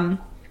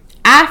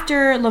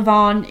 After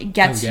Lavon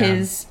gets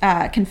his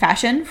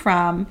confession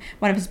from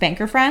one of his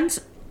banker friends,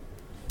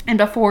 and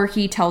before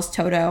he tells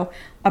Toto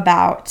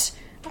about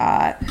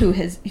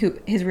his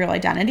real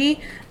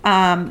identity,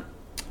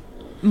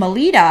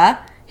 Melita,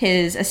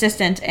 his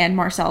assistant and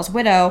Marcel's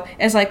widow,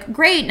 is like,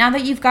 great, now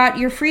that you've got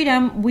your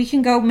freedom, we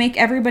can go make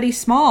everybody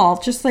small,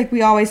 just like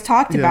we always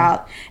talked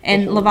about.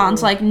 And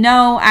Lavon's like,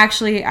 no,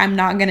 actually, I'm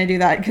not going to do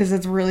that because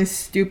it's really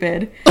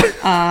stupid.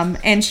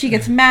 And she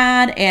gets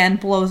mad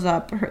and blows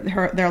up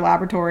their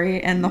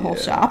laboratory and the whole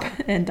shop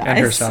and dies. And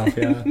herself,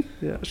 yeah.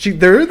 Yeah,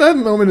 that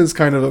moment is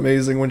kind of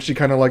amazing when she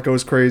kind of like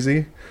goes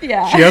crazy.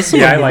 Yeah. She has some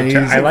Yeah, I liked her.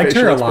 I amazing liked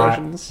her facial a lot.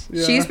 expressions.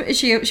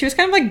 Yeah. She was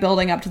kind of like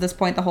building up to this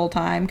point the whole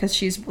time because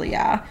she's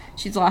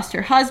lost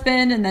her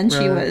husband and then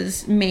she Right.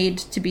 was made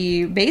to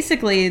be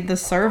basically the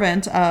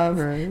servant of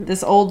Right.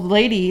 this old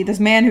lady, this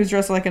man who's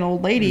dressed like an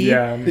old lady.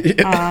 Yeah.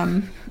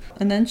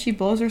 And then she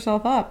blows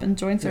herself up and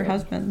joins her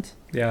husband.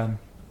 Yeah.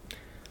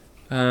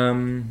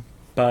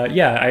 But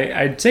yeah,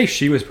 I'd say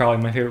she was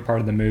probably my favorite part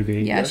of the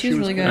movie. Yeah, she she was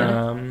was really good.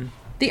 Um,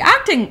 The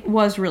acting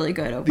was really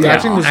good overall. The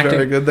acting was acting-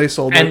 very good. They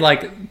sold and it.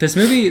 like this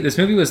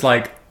movie was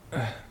like,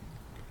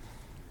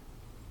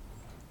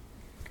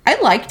 I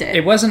liked it.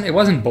 it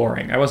wasn't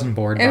boring. I wasn't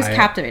bored by It was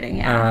captivating,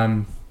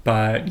 yeah.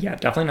 But yeah,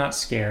 definitely not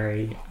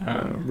scary.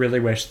 Really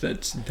wish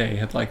that they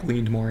had like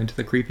leaned more into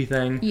the creepy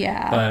thing.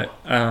 Yeah.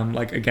 But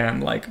like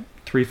again, like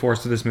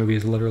 3/4 of this movie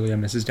is literally a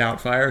Mrs.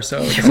 Doubtfire,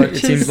 so it's Which like, it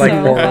is seems like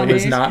so horror funny.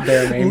 was not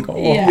their main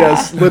goal. Yeah.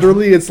 Yes,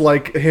 literally, it's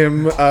like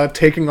him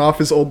taking off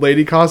his old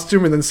lady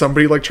costume, and then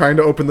somebody like trying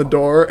to open the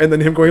door, and then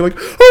him going like,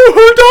 "Oh,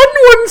 hold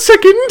on 1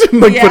 second,"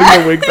 and like Yeah.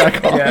 putting the wig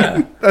back on.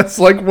 Yeah. That's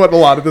like what a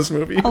lot of this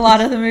movie. A lot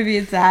of the movie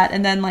is that,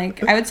 and then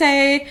like I would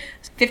say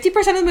 50%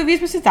 of the movie is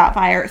Mrs.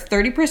 Doubtfire,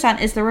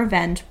 30% is the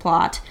revenge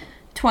plot,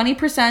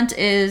 20%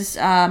 is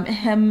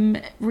him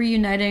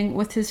reuniting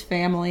with his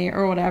family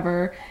or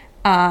whatever,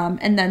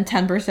 and then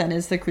 10%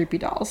 is the creepy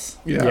dolls.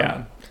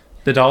 Yeah.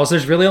 The dolls,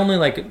 there's really only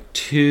like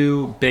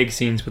 2 big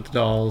scenes with the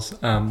dolls.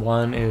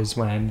 One is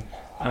when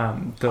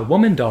the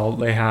woman doll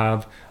they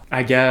have,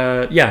 I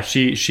guess, yeah,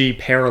 she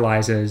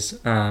paralyzes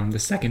the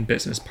second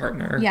business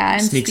partner. Yeah,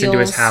 and sneaks into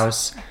his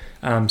steals-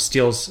 house,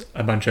 steals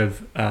a bunch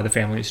of the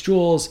family's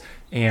jewels,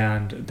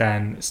 and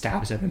then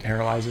stabs him and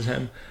paralyzes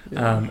him.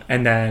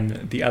 And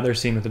then the other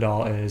scene with the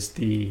doll is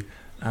the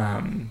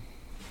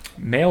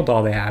male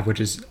doll they have, which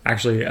is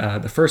actually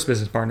the first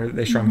business partner that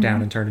they shrunk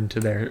down and turned into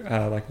their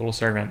like little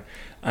servant.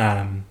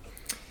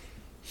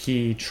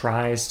 He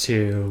tries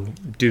to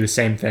do the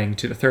same thing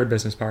to the third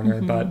business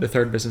partner, but the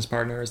third business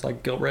partner is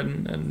like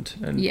guilt-ridden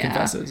and Yeah.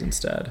 confesses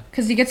instead.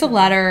 Because he gets a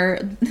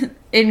letter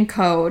in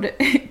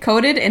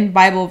coded in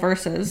Bible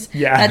verses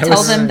Yeah, that that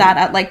tells was- him that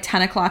at like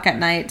 10 o'clock at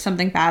night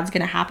something bad's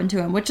going to happen to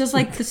him, which is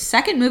like the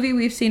second movie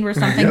we've seen where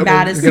something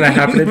bad is It's gonna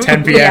happen at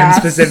 10 p.m. Yeah,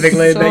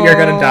 specifically, that you're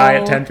gonna die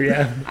at so- 10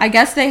 p.m. I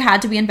guess they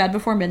had to be in bed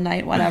before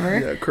midnight, whatever.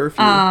 Yeah,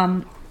 curfew.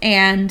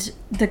 And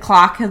the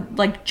clock had,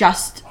 like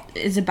just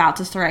is about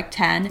to strike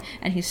 10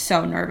 and he's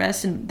so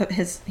nervous and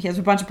he has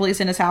a bunch of police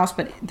in his house,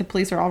 but the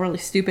police are all really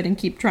stupid and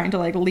keep trying to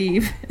like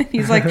leave.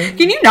 He's like,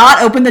 can you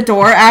not open the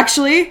door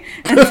actually?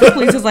 And the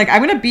police is like,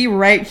 I'm gonna be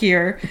right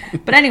here.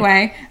 But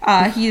anyway,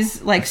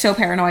 he's like so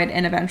paranoid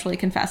and eventually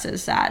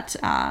confesses that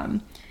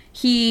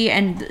he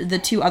and the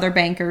 2 other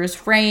bankers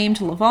framed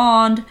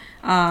Lavond,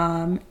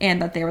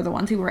 and that they were the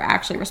ones who were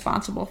actually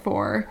responsible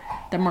for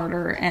the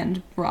murder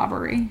and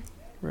robbery.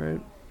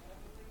 Right.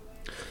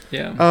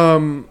 Yeah.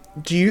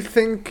 Do you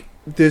think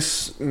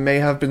this may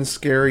have been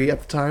scary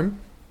at the time?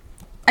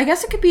 I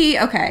guess it could be,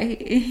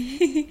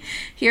 okay.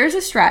 Here's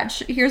a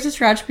stretch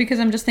because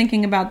I'm just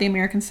thinking about the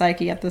American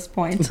psyche at this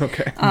point.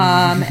 Okay.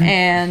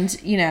 And,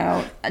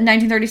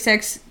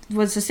 1936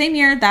 was the same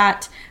year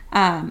that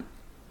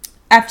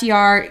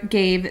FDR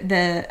gave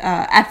the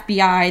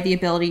FBI the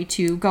ability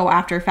to go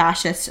after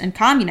fascists and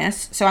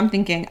communists. So I'm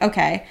thinking,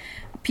 okay,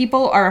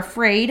 people are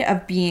afraid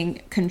of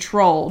being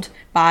controlled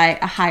by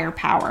a higher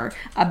power,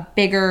 a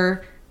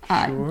bigger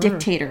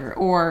dictator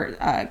or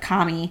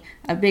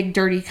a big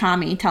dirty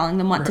commie telling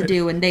them what to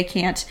do, and they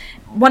can't.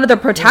 One of the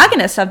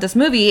protagonists of this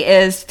movie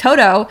is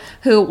Toto,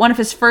 who one of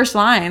his first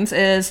lines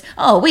is,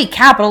 "Oh, we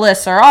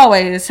capitalists are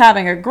always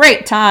having a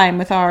great time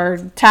with our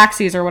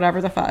taxis," or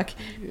whatever the fuck.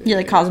 He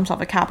like calls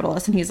himself a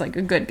capitalist, and he's like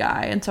a good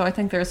guy. And so I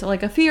think there's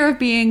like a fear of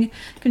being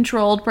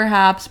controlled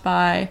perhaps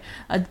by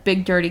a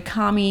big dirty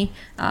commie,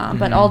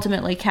 but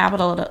ultimately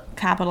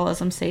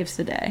capitalism saves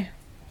the day.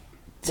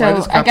 So Why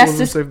does I guess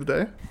capitalism save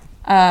the day?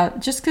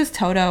 Just because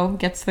Toto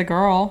gets the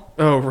girl,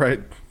 Oh,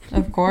 right.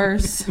 of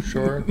course.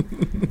 Sure.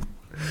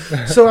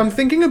 So I'm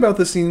thinking about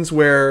the scenes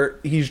where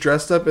he's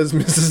dressed up as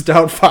Mrs.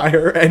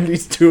 Doubtfire and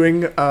he's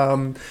doing,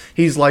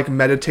 he's like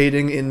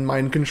meditating in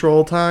mind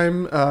control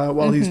time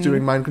while he's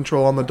doing mind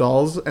control on the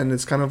dolls, and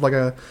it's kind of like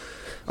a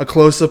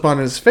close up on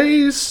his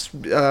face,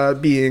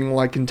 being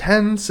like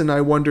intense, and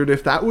I wondered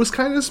if that was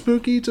kind of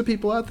spooky to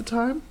people at the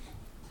time.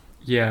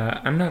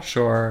 Yeah, I'm not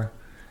sure.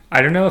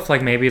 I don't know if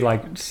like maybe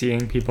like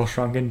seeing people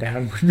shrunken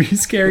down would be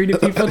scary to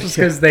people just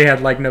because they had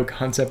like no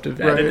concept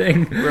of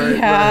editing. Right,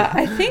 Yeah,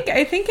 right.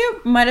 I think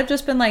it might have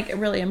just been like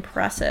really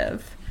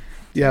impressive.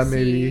 Yeah, to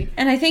maybe. see.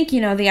 And I think,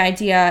 the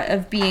idea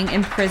of being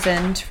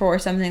imprisoned for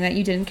something that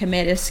you didn't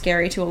commit is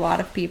scary to a lot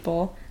of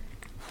people.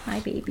 Hi,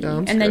 baby. Yeah, I'm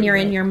And scared then you're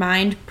of in that. your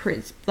mind,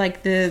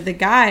 like the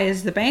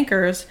guys, the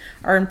bankers,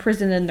 are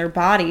imprisoned in their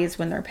bodies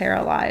when they're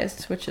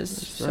paralyzed, which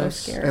is so Nice.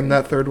 scary. And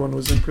that third one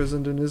was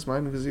imprisoned in his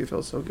mind because he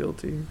felt so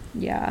guilty.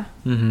 Yeah.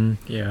 Mm-hmm.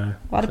 Yeah.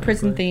 A lot of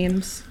prison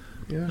themes.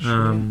 Yeah,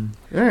 sure. All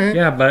right.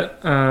 Yeah,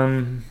 but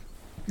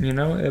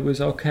it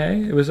was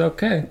okay. It was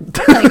okay.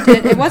 I liked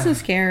it. It wasn't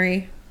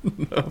scary.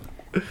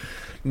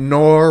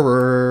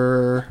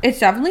 Nor. It's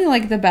definitely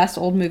like the best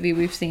old movie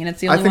we've seen.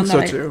 It's the I only think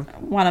one so, too.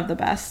 One of the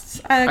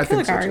best. I think so,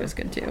 Caligari too. was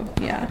good too.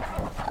 Yeah.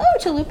 Oh,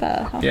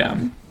 Chalupa. How Yeah.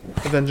 fun.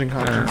 Avenging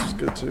Conscience was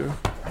good too.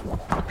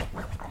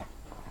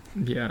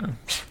 Yeah.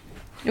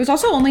 It was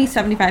also only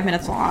 75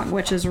 minutes long,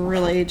 which is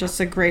really just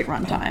a great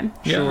runtime.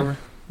 Yeah. Sure.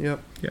 Yep.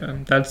 Yeah.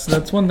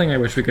 That's one thing I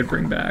wish we could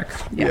bring back.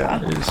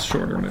 Yeah. Is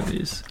shorter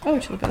movies. Oh,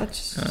 Chalupa.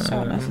 That's just so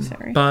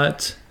unnecessary.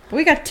 But But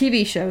we got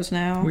TV shows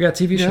now. we got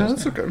TV Yeah,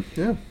 shows. that's now. okay.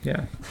 Yeah.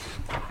 Yeah.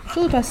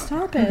 Chalupa,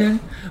 stop it. Okay.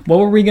 What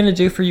were we gonna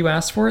do for You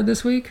Asked For It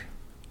this week?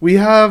 We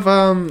have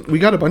we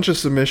got a bunch of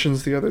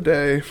submissions the other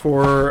day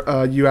for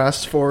You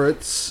Asked For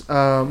It.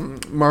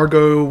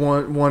 Margot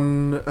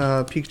one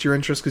piqued your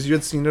interest because you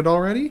had seen it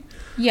already.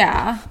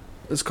 Yeah.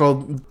 It's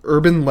called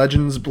Urban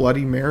Legends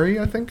Bloody Mary,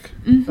 I think.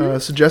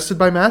 Suggested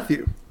by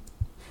Matthew.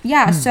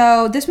 Yeah,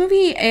 so this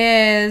movie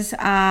is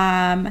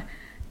a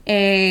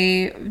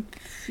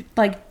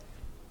like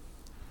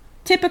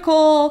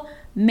typical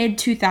mid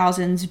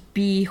 2000s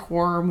B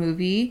horror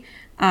movie.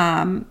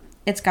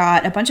 It's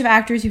got a bunch of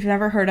actors you've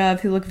never heard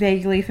of who look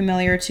vaguely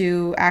familiar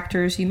to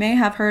actors you may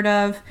have heard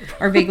of,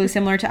 or vaguely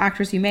similar to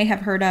actors you may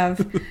have heard of.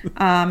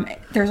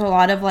 There's a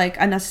lot of like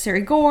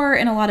unnecessary gore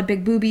and a lot of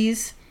big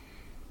boobies.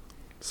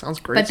 Sounds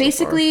great. But so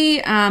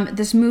basically,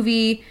 this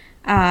movie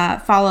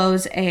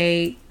follows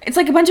it's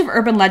like a bunch of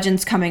urban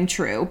legends coming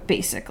true,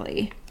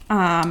 basically.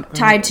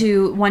 Tied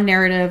to one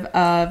narrative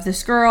of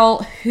this girl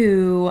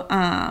who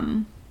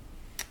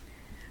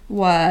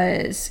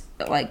was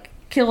like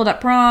killed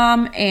at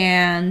prom,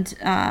 and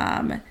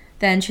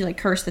then she like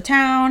cursed the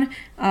town,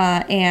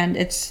 and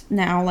it's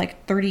now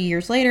like 30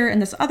 years later,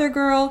 and this other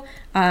girl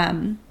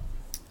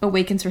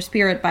awakens her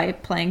spirit by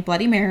playing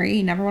Bloody Mary.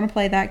 You never want to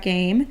play that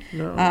game.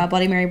 No.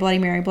 Bloody Mary, Bloody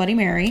Mary, Bloody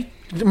Mary.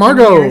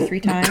 Margot! In the mirror 3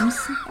 times.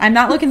 I'm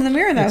not looking in the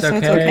mirror though, so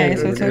it's okay.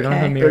 So it's We don't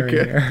have a okay. mirror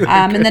Okay. here.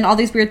 And then all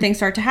these weird things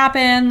start to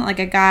happen. Like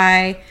a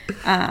guy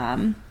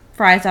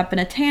fries up in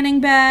a tanning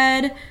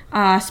bed.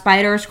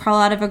 Spiders crawl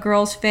out of a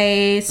girl's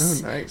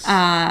face. Oh, nice.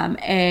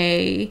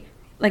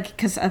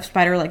 Because a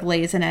spider like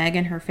lays an egg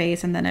in her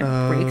face and then it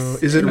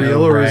breaks. Is it in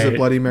real her- or is it Right.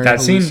 Bloody Mary?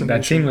 That scene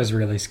hallucination? was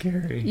really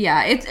scary.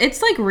 Yeah,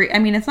 it's like I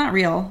mean, it's not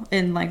real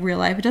in like real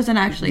life. It doesn't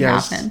actually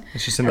Yes. happen.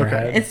 It's just in their Okay.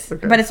 head. It's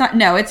but it's not.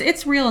 No,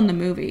 it's real in the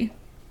movie.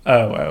 Oh,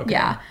 okay.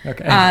 Yeah.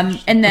 Okay.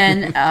 And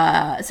then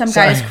some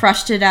Sorry. guy is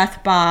crushed to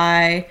death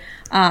by.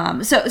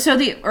 So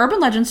the urban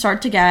legends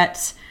start to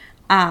get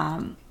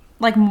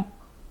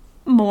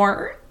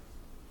more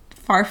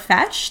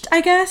far-fetched,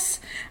 I guess.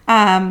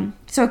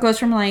 So it goes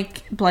from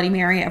like Bloody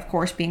Mary, of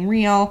course, being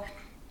real,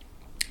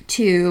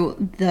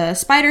 to the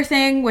spider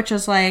thing, which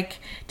is like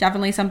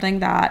definitely something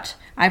that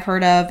I've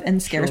heard of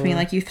and scares me. Sure.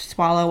 Like you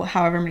swallow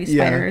however many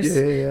Yeah, spiders,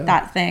 yeah.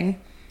 that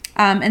thing.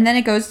 And then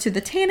it goes to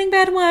the tanning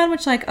bed one,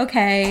 which like,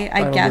 okay, I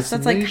Final guess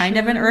that's like kind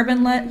of an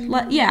urban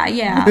yeah.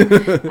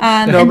 No,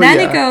 And then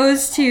yeah. it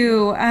goes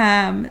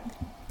to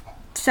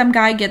some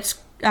guy gets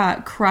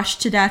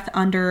crushed to death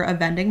under a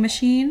vending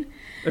machine.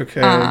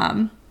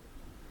 Okay.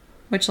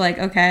 Which like,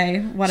 okay,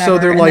 whatever. So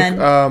they're And like,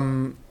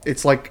 then-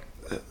 it's like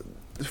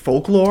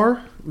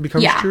folklore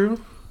becomes Yeah.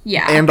 true.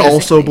 yeah, And basically.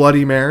 also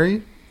Bloody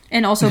Mary.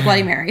 And also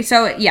Bloody Mary.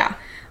 So yeah.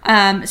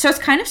 So it's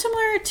kind of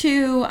similar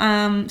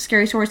to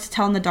Scary Stories to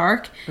Tell in the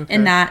Dark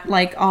in that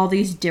like all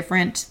these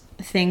different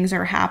things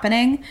are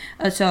happening.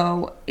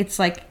 So it's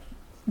like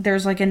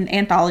there's like an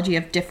anthology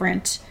of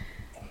different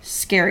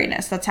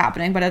scariness that's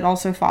happening, but it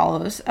also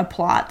follows a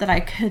plot that I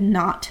could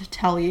not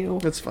tell you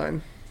That's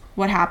fine.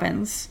 what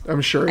happens.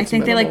 I'm sure it's I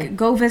think they minimal. like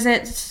go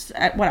visit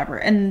whatever,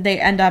 and they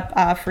end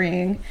up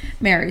freeing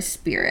Mary's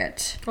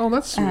spirit. Oh,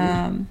 that's sweet.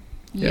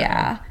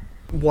 Yeah.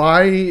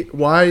 Why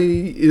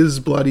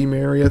is Bloody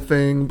Mary a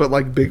thing, but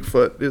like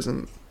Bigfoot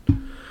isn't?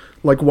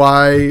 Like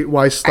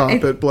why stop I-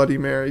 at Bloody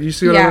Mary? Do you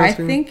see what Yeah, I'm I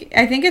asking? think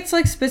it's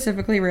like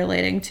specifically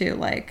relating to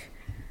like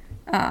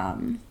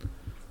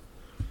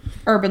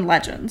urban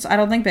legends. I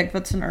don't think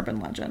Bigfoot's an urban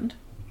legend.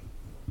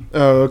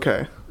 Oh,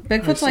 okay.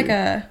 Bigfoot's I like see.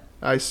 a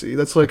I see.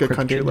 That's like a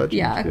country Cryptid?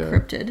 legend. a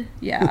cryptid.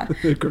 Yeah.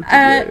 Cryptid,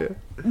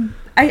 yeah.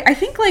 I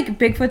think like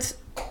Bigfoot's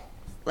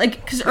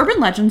like because urban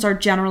legends are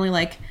generally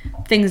like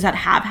things that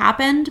have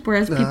happened,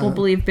 whereas people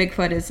believe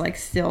Bigfoot is like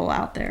still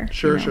out there.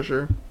 Sure, you know?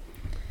 sure.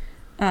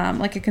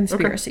 Like a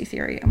conspiracy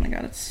theory. Oh my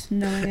god, it's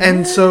no.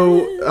 And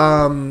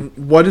so,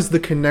 what is the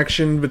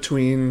connection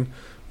between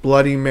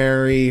Bloody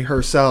Mary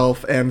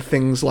herself and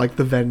things like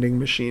the vending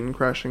machine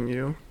crushing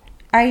you?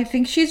 I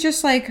think she's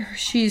just like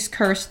she's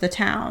cursed the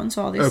town,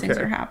 so all these things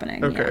Okay. are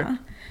happening. Okay. Yeah,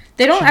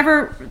 they don't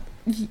ever.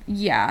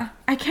 Yeah,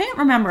 I can't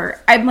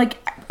remember. I'm like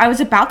I was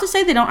about to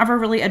say they don't ever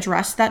really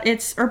address that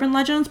it's urban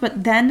legends,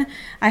 but then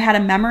I had a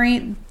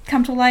memory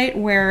come to light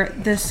where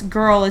this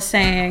girl is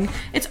saying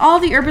it's all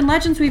the urban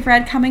legends we've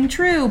read coming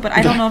true, but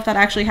I don't know if that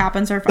actually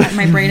happens or if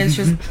my brain is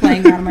just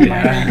playing out of my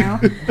mind right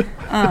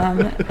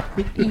now.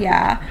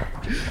 Yeah.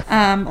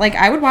 Like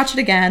I would watch it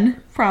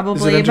again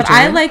probably, Is it but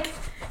I entertaining? like.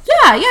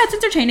 Yeah, it's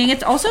entertaining.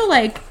 It's also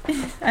like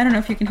I don't know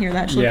if you can hear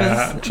that.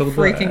 Yeah, Chalupa's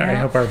freaking I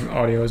out. hope our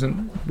audio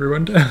isn't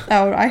ruined.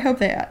 Oh, I hope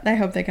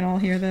they can all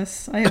hear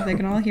this. I hope they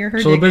can all hear her.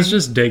 Chalupa's digging.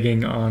 just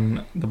digging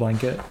on the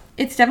blanket.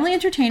 It's definitely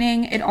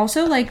entertaining. It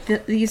also like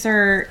this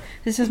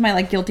is my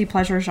like guilty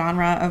pleasure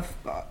genre of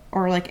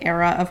or like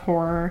era of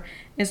horror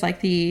is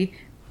like the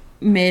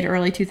mid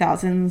early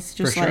 2000s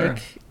just For sure.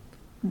 like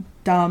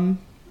dumb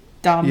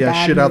Yeah,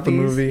 bad shit out the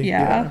movies. movie.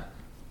 Yeah.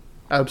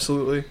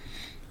 Absolutely.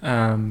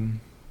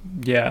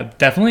 Yeah,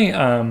 definitely.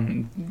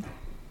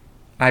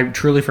 I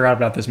truly forgot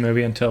about this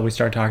movie until we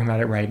started talking about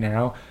it right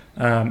now,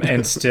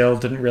 and still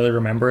didn't really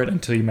remember it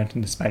until you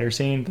mentioned the spider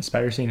scene. The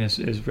spider scene is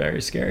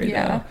very scary.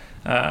 Yeah.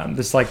 Though.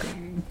 This like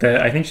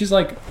I think she's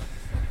like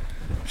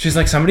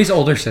somebody's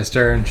older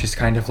sister, and she's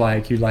kind of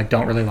like you like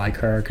don't really like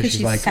her because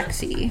She's like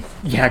sexy.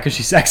 yeah, because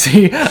she's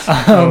sexy.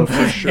 Oh,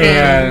 for sure.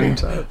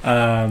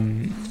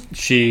 And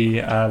she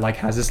like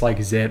has this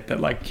like zit that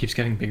like keeps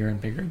getting bigger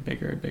and bigger and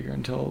bigger and bigger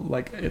until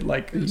like it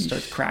like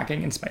starts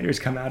cracking and spiders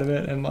come out of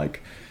it and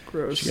like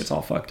Gross. she gets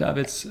all fucked up.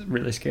 It's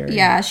really scary.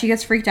 Yeah, she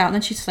gets freaked out and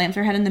then she slams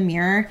her head in the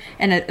mirror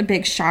and a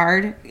big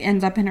shard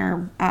ends up in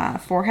her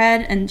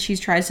forehead and she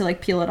tries to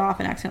like peel it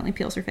off and accidentally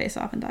peels her face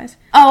off and dies.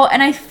 Oh,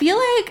 and I feel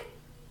like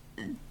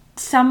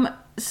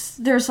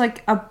there's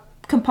like a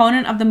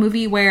component of the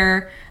movie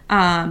where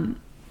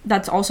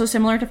that's also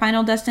similar to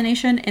Final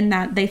Destination in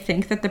that they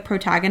think that the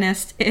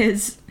protagonist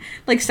is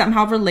like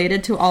somehow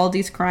related to all of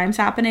these crimes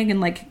happening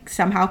and like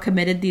somehow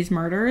committed these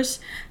murders.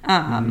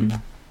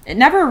 It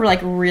never like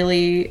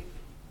really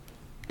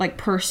like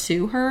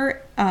pursue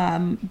her,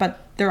 but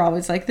they're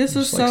always like, this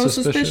is Just, like, so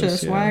suspicious,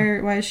 suspicious.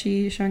 yeah. Why is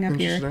she showing up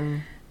here?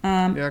 Interesting.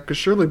 Yeah, because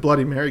surely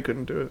Bloody Mary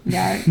couldn't do it.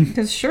 Yeah,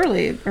 because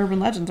surely urban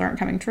legends aren't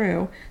coming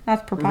true.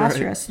 That's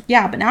preposterous.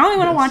 Yeah, but now I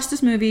want to watch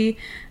this movie.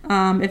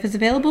 If it's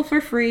available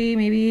for free,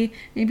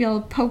 maybe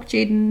I'll poke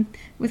Jaden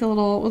with a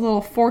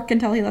little fork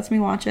until he lets me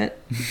watch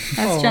it. That's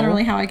Aw.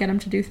 generally how I get him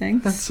to do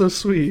things. That's so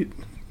sweet.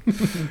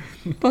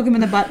 Poke him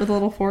in the butt with a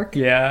little fork.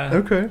 Yeah.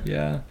 Okay.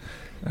 Yeah.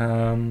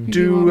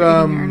 Do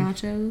While we're eating our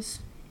nachos.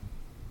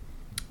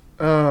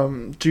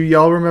 Do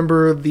y'all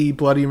remember the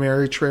Bloody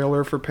Mary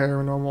trailer for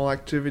Paranormal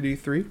Activity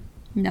 3?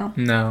 No.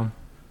 No.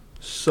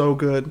 So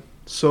good.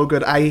 So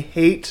good. I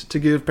hate to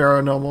give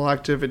Paranormal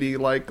Activity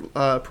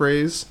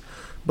praise,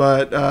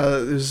 but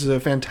this is a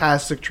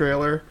fantastic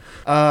trailer.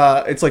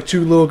 It's like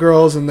two little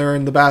girls and they're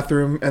in the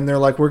bathroom and they're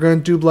like, we're going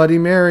to do Bloody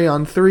Mary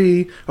on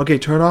 3. Okay,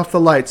 turn off the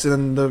lights. And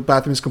then the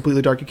bathroom is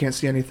completely dark. You can't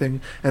see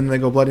anything. And they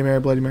go Bloody Mary,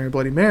 Bloody Mary,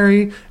 Bloody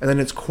Mary. And then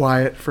it's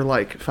quiet for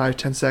like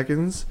 5-10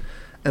 seconds.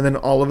 And then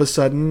all of a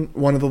sudden,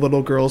 one of the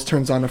little girls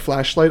turns on a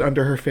flashlight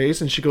under her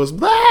face and she goes,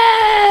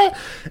 "Blah!"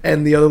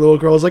 And the other little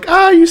girl is like,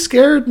 you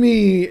scared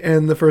me.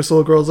 And the first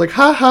little girl is like,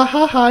 ha ha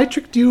ha ha, I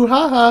tricked you,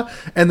 ha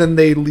ha. And then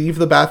they leave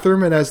the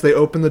bathroom, and as they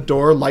open the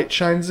door, light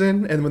shines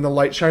in. And when the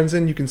light shines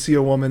in, you can see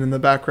a woman in the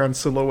background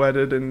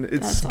silhouetted, and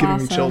it's That's giving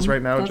me awesome. chills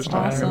right now That's just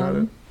talking about it.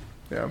 awesome.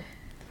 Yeah.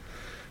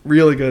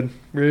 Really good.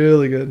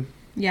 Really good.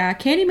 Yeah,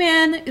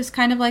 Candyman is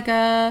kind of like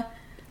a...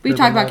 We've Good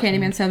talked one, about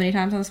Candyman so many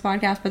times on this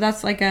podcast, but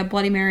that's like a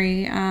Bloody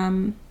Mary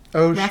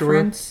Oh,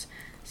 reference.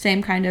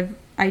 Same kind of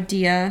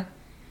idea.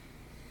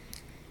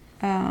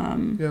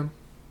 Yeah.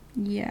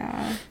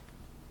 Yeah.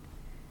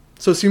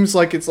 So it seems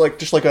like it's like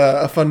just like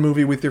a fun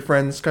movie with your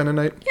friends kind of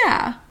night.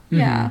 Yeah.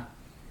 Yeah.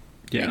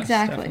 Yes,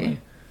 Exactly.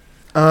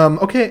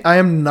 definitely. Okay, I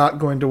am not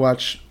going to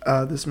watch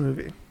this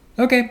movie.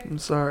 Okay, I'm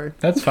sorry.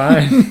 that's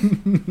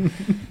fine.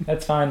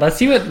 That's fine. Let's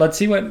see what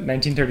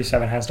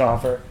 1937 has to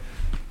offer.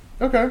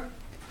 Okay.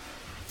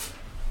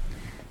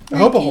 I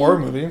hope a horror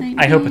movie.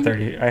 I hope a horror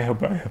movie.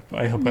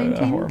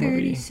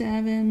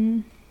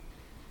 1937.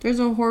 There's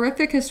a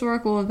horrific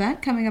historical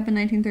event coming up in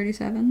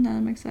 1937 that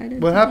I'm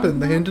excited. What to talk happened?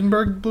 The about.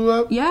 Hindenburg blew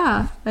up?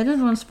 Yeah, I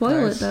didn't want to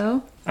spoil Nice. it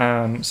though.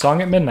 Song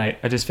at Midnight.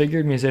 A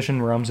disfigured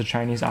musician roams a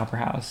Chinese opera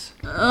house.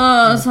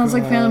 Oh, sounds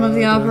like Phantom of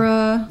the God.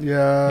 Opera.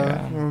 Yeah.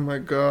 Yeah. Oh my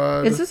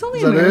god. Is this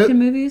only that American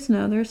it? movies?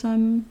 No, there's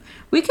some.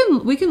 We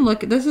can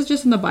look. This is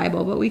just in the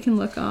Bible, but we can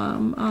look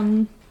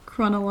on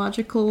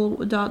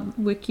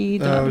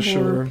chronological.wiki. Oh,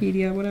 sure.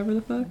 Horrorpedia, whatever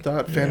the fuck.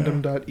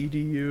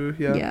 .fandom.edu.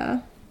 Yeah. Yeah.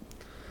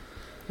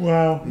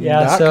 Wow.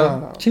 Yeah, Dot so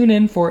com. tune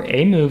in for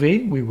a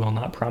movie. We will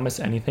not promise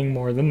anything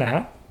more than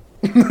that.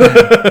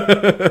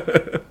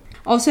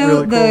 Also,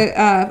 Really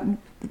the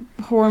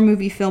horror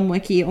movie film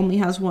wiki only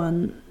has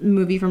one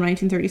movie from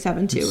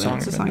 1937 too, Song and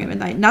it's at A Song at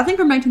Midnight. Midnight. Nothing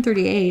from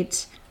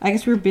 1938. I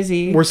guess we were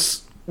busy.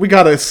 We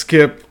gotta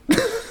skip.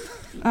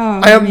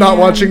 Oh, I am not man.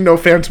 watching no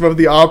Phantom of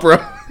the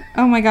Opera.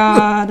 Oh my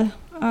god.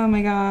 Oh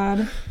my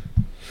god.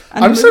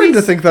 And I'm the starting to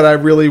movies- think that I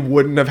really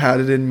wouldn't have had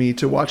it in me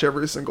to watch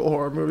every single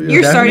horror movie.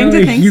 You're starting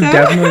to think you so?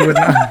 definitely would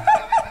not.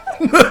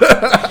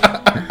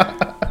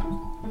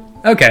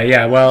 Okay,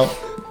 yeah, well,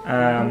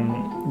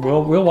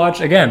 we'll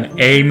watch again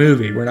a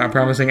movie. We're not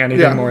promising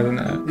anything Yeah. more than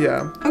that.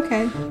 Yeah.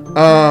 Okay.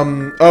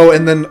 Oh,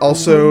 and then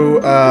also,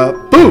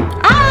 Boo!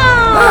 Ah!